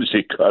soon as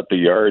he got the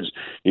yards,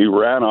 he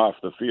ran off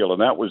the field,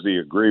 and that was the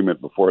agreement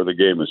before the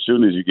game. As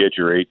soon as you get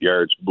your 8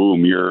 yards,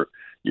 boom, you're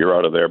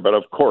out of there. But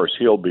of course,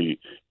 he'll be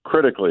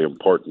critically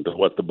important to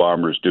what the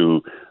Bombers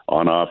do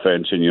on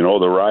offense, and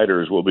the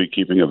Riders will be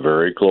keeping a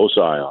very close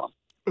eye on him.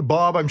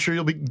 Bob, I'm sure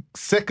you'll be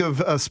sick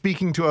of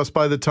speaking to us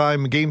by the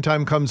time game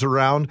time comes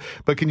around,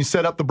 but can you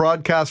set up the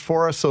broadcast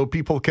for us so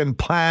people can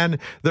plan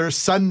their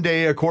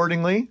Sunday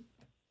accordingly?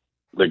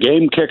 The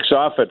game kicks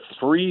off at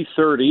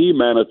 3:30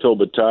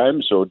 Manitoba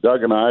time, so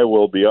Doug and I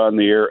will be on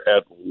the air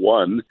at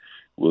 1.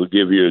 We'll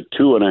give you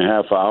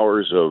 2.5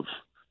 hours of,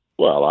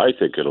 well, I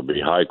think it'll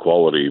be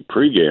high-quality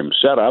pregame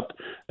setup,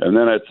 and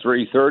then at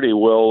 3:30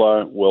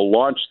 we'll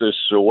launch this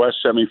West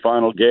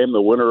semifinal game,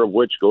 the winner of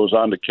which goes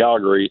on to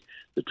Calgary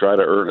to try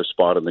to earn a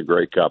spot in the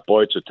Grey Cup.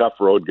 Boy, it's a tough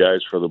road, guys,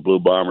 for the Blue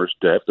Bombers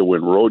to have to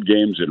win road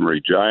games in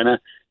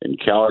Regina and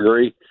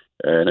Calgary,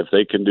 and if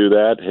they can do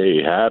that,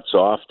 hey, hats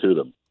off to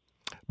them.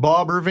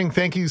 Bob Irving,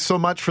 thank you so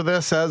much for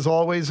this, as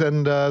always.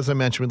 And as I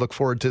mentioned, we look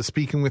forward to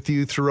speaking with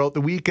you throughout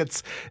the week.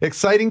 It's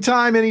exciting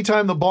time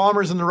anytime the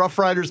Bombers and the Rough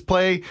Riders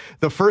play.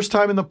 The first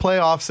time in the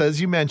playoffs,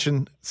 as you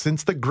mentioned,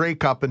 since the Grey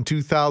Cup in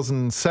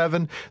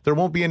 2007. There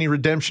won't be any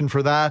redemption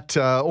for that.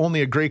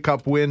 Only a Grey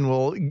Cup win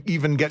will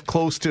even get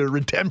close to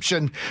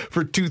redemption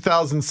for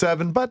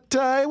 2007. But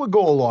it would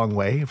go a long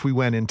way if we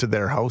went into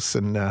their house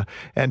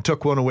and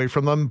took one away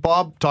from them.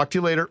 Bob, talk to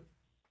you later.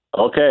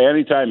 Okay,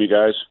 anytime, you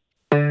guys.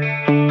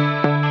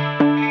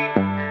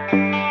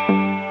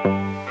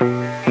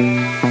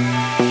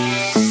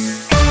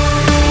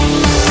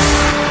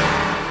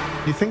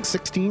 You think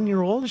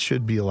 16-year-olds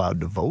should be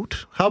allowed to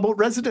vote? How about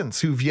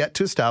residents who've yet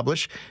to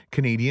establish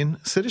Canadian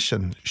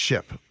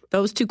citizenship?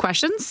 Those two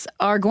questions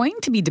are going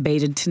to be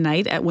debated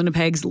tonight at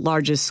Winnipeg's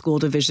largest school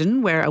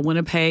division, where a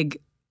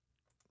Winnipeg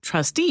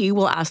trustee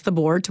will ask the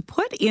board to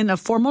put in a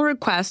formal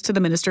request to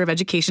the Minister of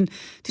Education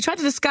to try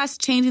to discuss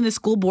changing the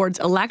School Board's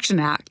Election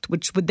Act,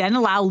 which would then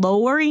allow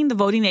lowering the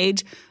voting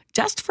age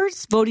just for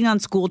voting on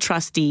school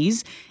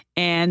trustees,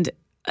 and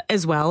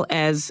as well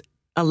as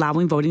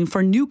allowing voting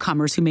for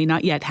newcomers who may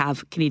not yet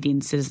have Canadian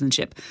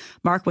citizenship.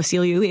 Mark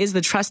Wasiliw is the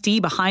trustee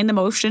behind the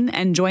motion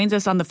and joins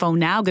us on the phone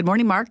now. Good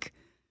morning, Mark.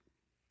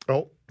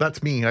 Oh,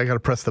 that's me. I got to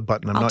press the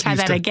button. I'll try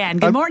that again.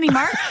 Good morning,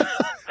 Mark.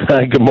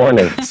 Hi, good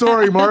morning.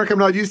 Sorry, Mark. I'm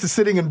not used to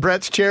sitting in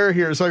Brett's chair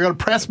here, so I got to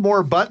press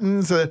more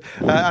buttons.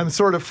 I'm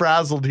sort of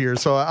frazzled here,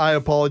 so I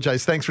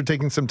apologize. Thanks for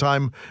taking some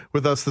time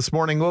with us this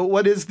morning.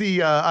 What is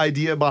the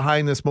idea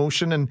behind this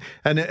motion, and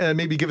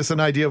maybe give us an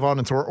idea on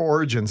its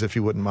origins, if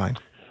you wouldn't mind?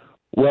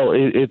 Well,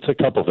 it's a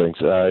couple things.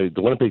 The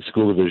Winnipeg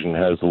School Division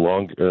has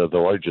the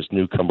largest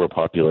newcomer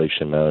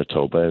population in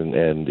Manitoba,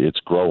 and it's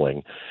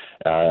growing.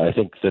 I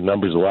think the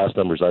last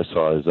numbers I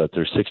saw is that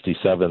there's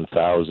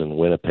 67,000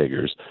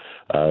 Winnipeggers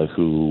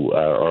who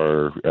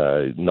are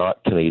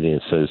not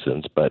Canadian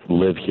citizens but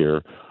live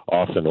here,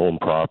 often own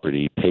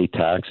property, pay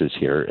taxes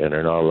here, and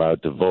are not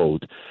allowed to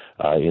vote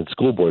in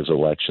school boards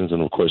elections.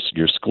 And of course,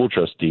 your school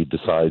trustee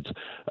decides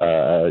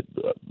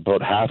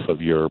about half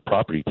of your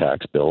property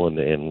tax bill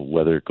and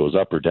whether it goes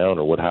up or down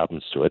or what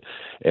happens to it.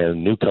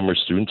 And newcomer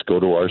students go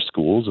to our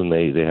schools and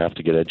they have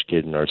to get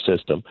educated in our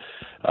system.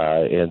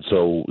 And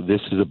so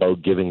this is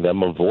about giving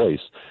them a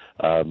voice.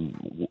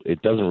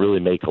 It doesn't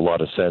really make a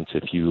lot of sense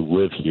if you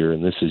live here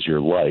and this is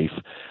your life,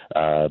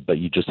 but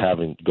you just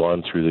haven't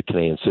gone through the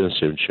Canadian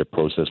citizenship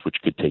process, which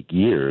could take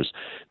years,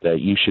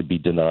 that you should be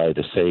denied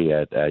a say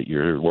at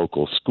your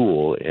local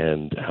school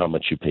and how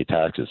much you pay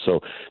taxes.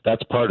 So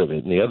that's part of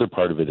it. And the other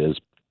part of it is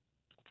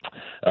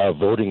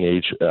voting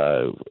age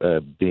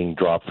being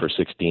dropped for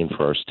 16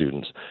 for our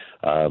students.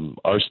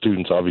 Our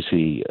students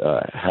obviously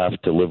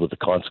have to live with the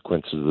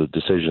consequences of the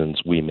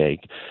decisions we make,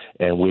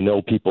 and we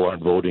know people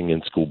aren't voting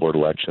in school board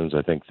elections.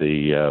 I think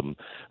the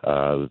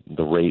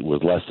rate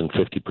was less than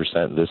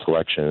 50% in this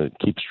election. It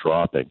keeps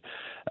dropping.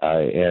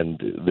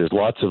 And there's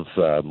lots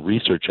of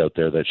research out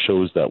there that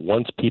shows that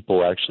once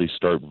people actually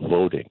start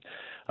voting,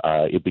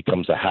 it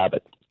becomes a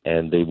habit,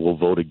 and they will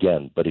vote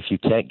again. But if you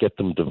can't get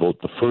them to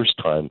vote the first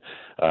time,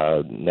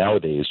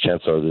 nowadays,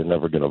 chances are they're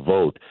never going to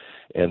vote.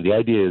 And the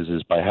idea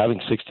is by having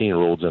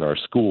 16-year-olds in our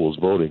schools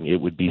voting, it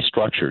would be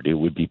structured. It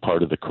would be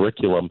part of the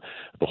curriculum.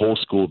 The whole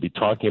school would be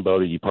talking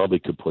about it. You probably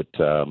could put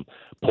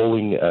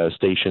polling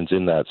stations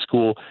in that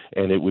school,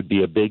 and it would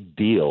be a big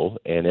deal,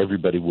 and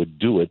everybody would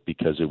do it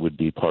because it would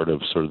be part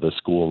of sort of the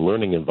school and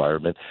learning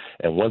environment.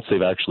 And once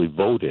they've actually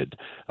voted,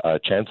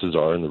 chances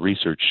are, and the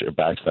research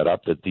backs that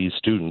up, that these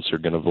students are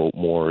going to vote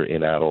more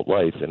in adult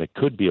life, and it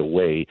could be a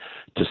way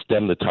to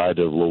stem the tide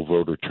of low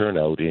voter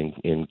turnout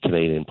in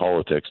Canadian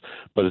politics.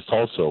 But it's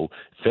also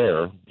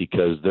fair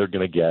because they're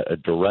going to get a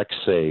direct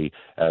say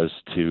as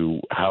to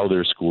how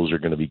their schools are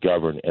going to be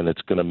governed, and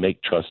it's going to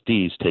make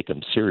trustees take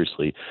them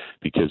seriously,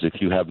 because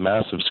if you have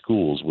massive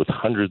schools with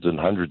hundreds and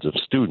hundreds of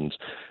students,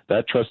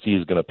 that trustee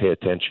is going to pay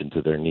attention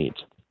to their needs.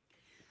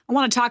 I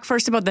want to talk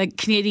first about the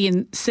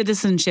Canadian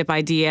citizenship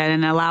idea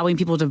and allowing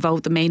people to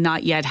vote that may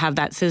not yet have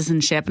that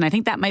citizenship. And I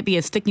think that might be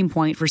a sticking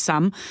point for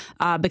some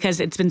because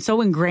it's been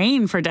so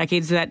ingrained for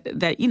decades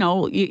that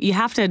you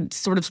have to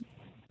sort of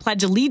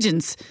pledge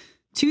allegiance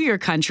to your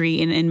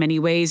country in many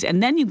ways,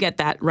 and then you get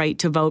that right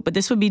to vote. But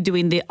this would be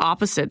doing the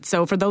opposite.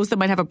 So for those that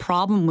might have a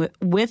problem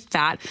with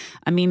that,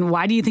 I mean,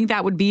 why do you think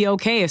that would be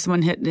okay if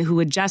someone who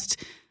had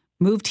just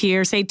moved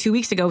here, say 2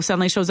 weeks ago,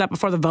 suddenly shows up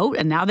before the vote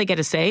and now they get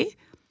a say?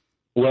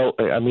 Well,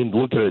 I mean,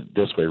 look at it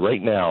this way.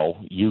 Right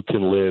now, you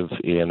can live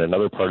in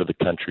another part of the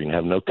country and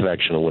have no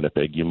connection to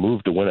Winnipeg. You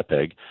move to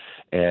Winnipeg,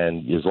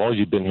 and as long as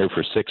you've been here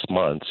for 6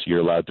 months, you're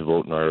allowed to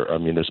vote in our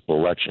municipal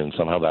election.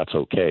 Somehow that's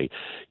okay.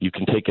 You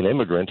can take an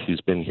immigrant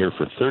who's been here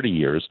for 30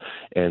 years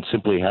and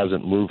simply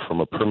hasn't moved from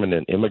a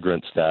permanent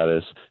immigrant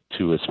status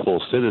to a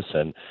full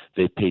citizen.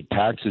 They paid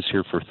taxes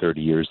here for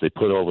 30 years. They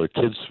put all their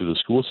kids through the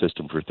school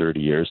system for 30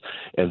 years,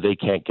 and they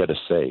can't get a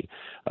say.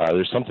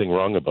 There's something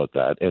wrong about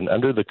that. And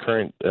under the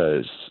current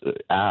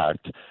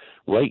act,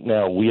 right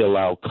now we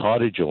allow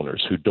cottage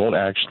owners who don't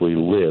actually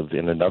live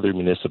in another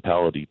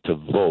municipality to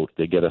vote.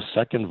 They get a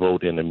second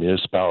vote in a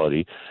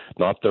municipality,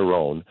 not their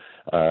own,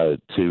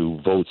 to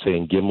vote, say,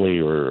 in Gimli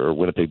or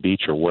Winnipeg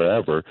Beach or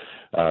wherever,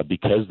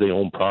 because they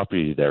own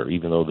property there,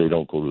 even though they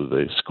don't go to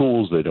the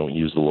schools, they don't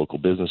use the local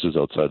businesses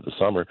outside the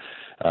summer.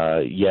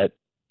 Yet,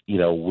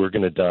 we're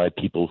going to deny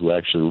people who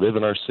actually live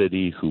in our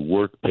city, who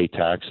work, pay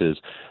taxes,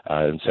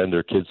 and send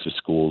their kids to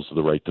schools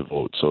the right to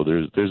vote. So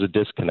there's a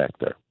disconnect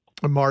there.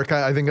 Mark,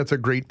 I think that's a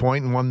great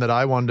point, and one that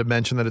I wanted to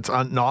mention, that it's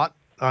not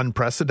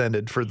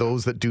unprecedented for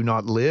those that do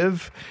not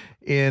live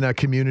in a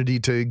community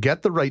to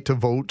get the right to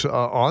vote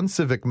on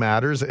civic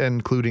matters,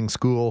 including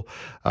school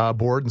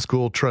board and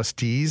school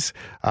trustees.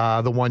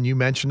 The one you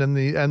mentioned, and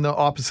the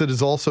opposite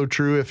is also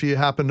true if you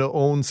happen to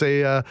own,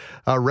 say, a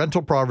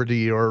rental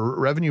property or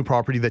revenue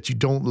property that you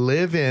don't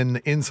live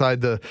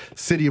inside the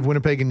city of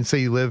Winnipeg, and say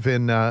you live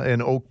in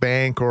Oak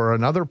Bank or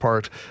another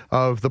part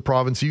of the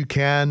province. You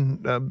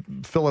can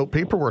fill out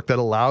paperwork that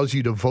allows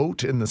you to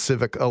vote in the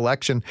civic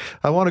election.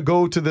 I want to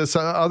go to this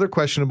other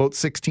question about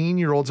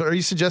 16-year-olds. Are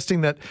you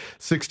suggesting that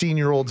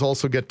 16-year-olds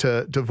also get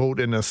to vote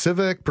in a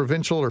civic,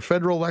 provincial, or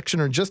federal election,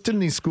 or just in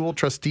these school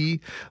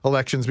trustee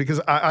elections? Because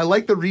I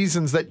like the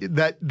reasons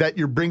that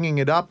you're bringing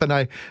it up, and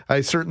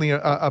I certainly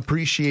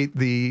appreciate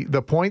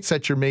the points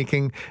that you're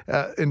making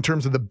in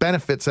terms of the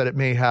benefits that it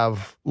may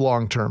have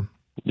long term.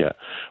 Yeah.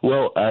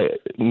 Well,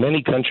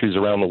 many countries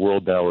around the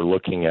world now are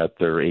looking at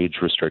their age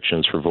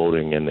restrictions for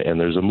voting, and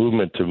there's a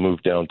movement to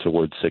move down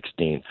towards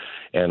 16.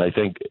 And I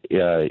think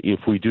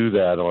if we do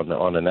that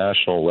on a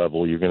national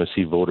level, you're going to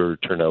see voter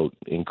turnout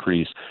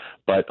increase.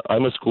 But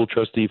I'm a school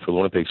trustee for the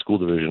Winnipeg School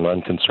Division.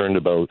 I'm concerned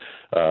about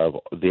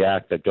the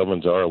act that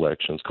governs our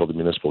elections, called the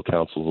Municipal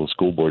Councils and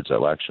School Boards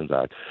Elections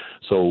Act.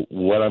 So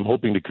what I'm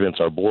hoping to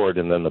convince our board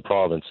and then the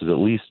province is at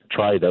least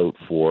try it out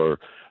for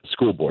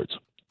school boards.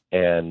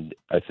 And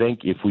I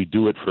think if we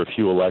do it for a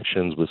few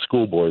elections with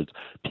school boards,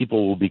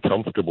 people will be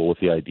comfortable with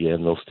the idea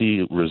and they'll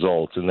see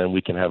results. And then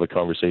we can have a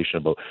conversation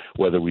about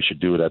whether we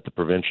should do it at the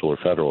provincial or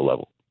federal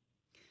level.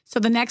 So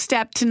the next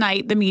step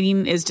tonight, the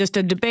meeting, is just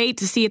a debate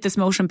to see if this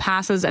motion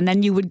passes. And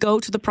then you would go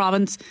to the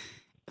province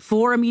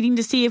for a meeting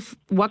to see if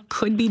what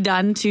could be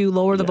done to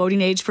lower the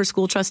voting age for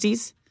school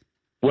trustees?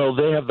 Well,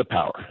 they have the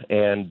power,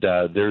 and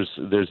there's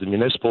the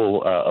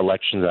Municipal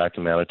Elections Act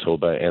in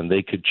Manitoba, and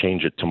they could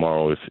change it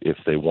tomorrow if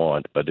they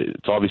want, but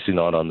it's obviously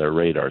not on their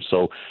radar.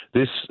 So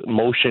this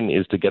motion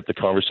is to get the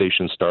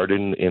conversation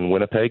started in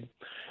Winnipeg,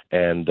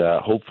 and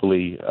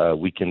hopefully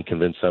we can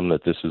convince them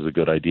that this is a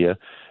good idea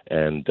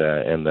and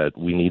that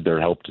we need their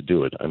help to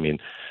do it. I mean,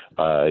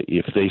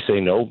 if they say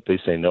no, they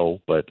say no,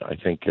 but I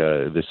think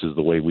this is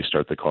the way we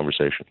start the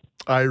conversation.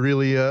 I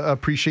really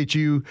appreciate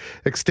you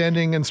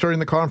extending and starting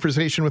the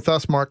conversation with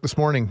us, Mark, this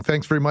morning.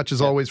 Thanks very much,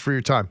 as always, for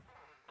your time.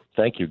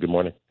 Thank you. Good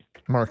morning.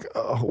 Mark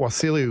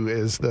Wasiliw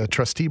is the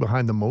trustee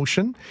behind the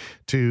motion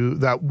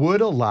that would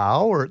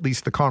allow, or at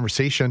least the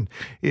conversation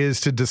is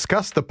to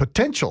discuss the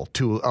potential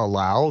to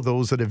allow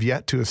those that have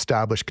yet to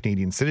establish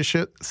Canadian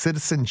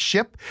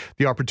citizenship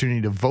the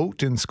opportunity to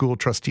vote in school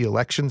trustee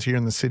elections here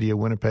in the city of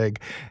Winnipeg,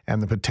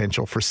 and the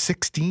potential for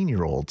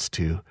 16-year-olds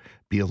to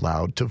be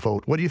allowed to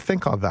vote. What do you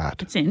think of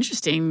that? It's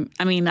interesting.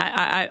 I mean,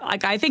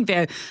 I think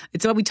that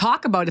it's what we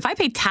talk about. If I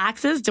pay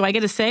taxes, do I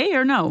get a say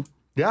or no?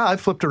 Yeah, I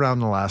flipped around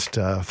the last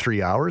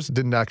 3 hours. It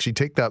didn't actually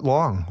take that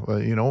long.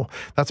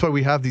 That's why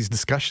we have these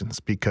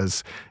discussions,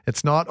 because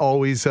it's not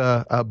always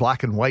a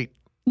black and white.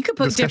 You could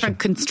put different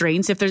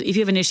constraints if you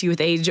have an issue with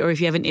age, or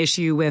if you have an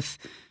issue with.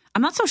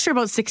 I'm not so sure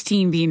about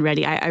 16 being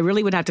ready. I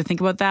really would have to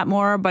think about that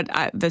more. But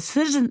the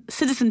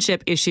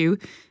citizenship issue.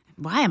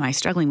 Why am I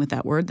struggling with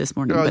that word this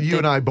morning? You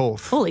and I both.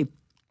 Fully.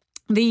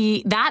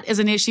 That is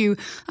an issue.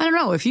 I don't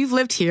know. If you've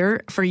lived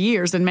here for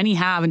years, and many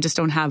have, and just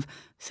don't have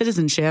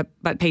citizenship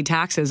but pay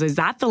taxes, is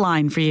that the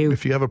line for you?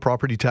 If you have a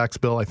property tax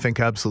bill, I think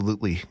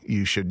absolutely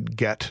you should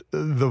get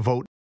the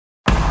vote.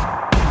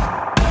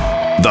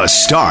 The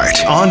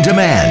Start on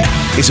Demand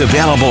is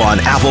available on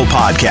Apple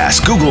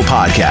Podcasts, Google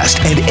Podcasts,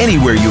 and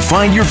anywhere you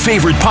find your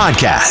favorite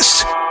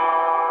podcasts.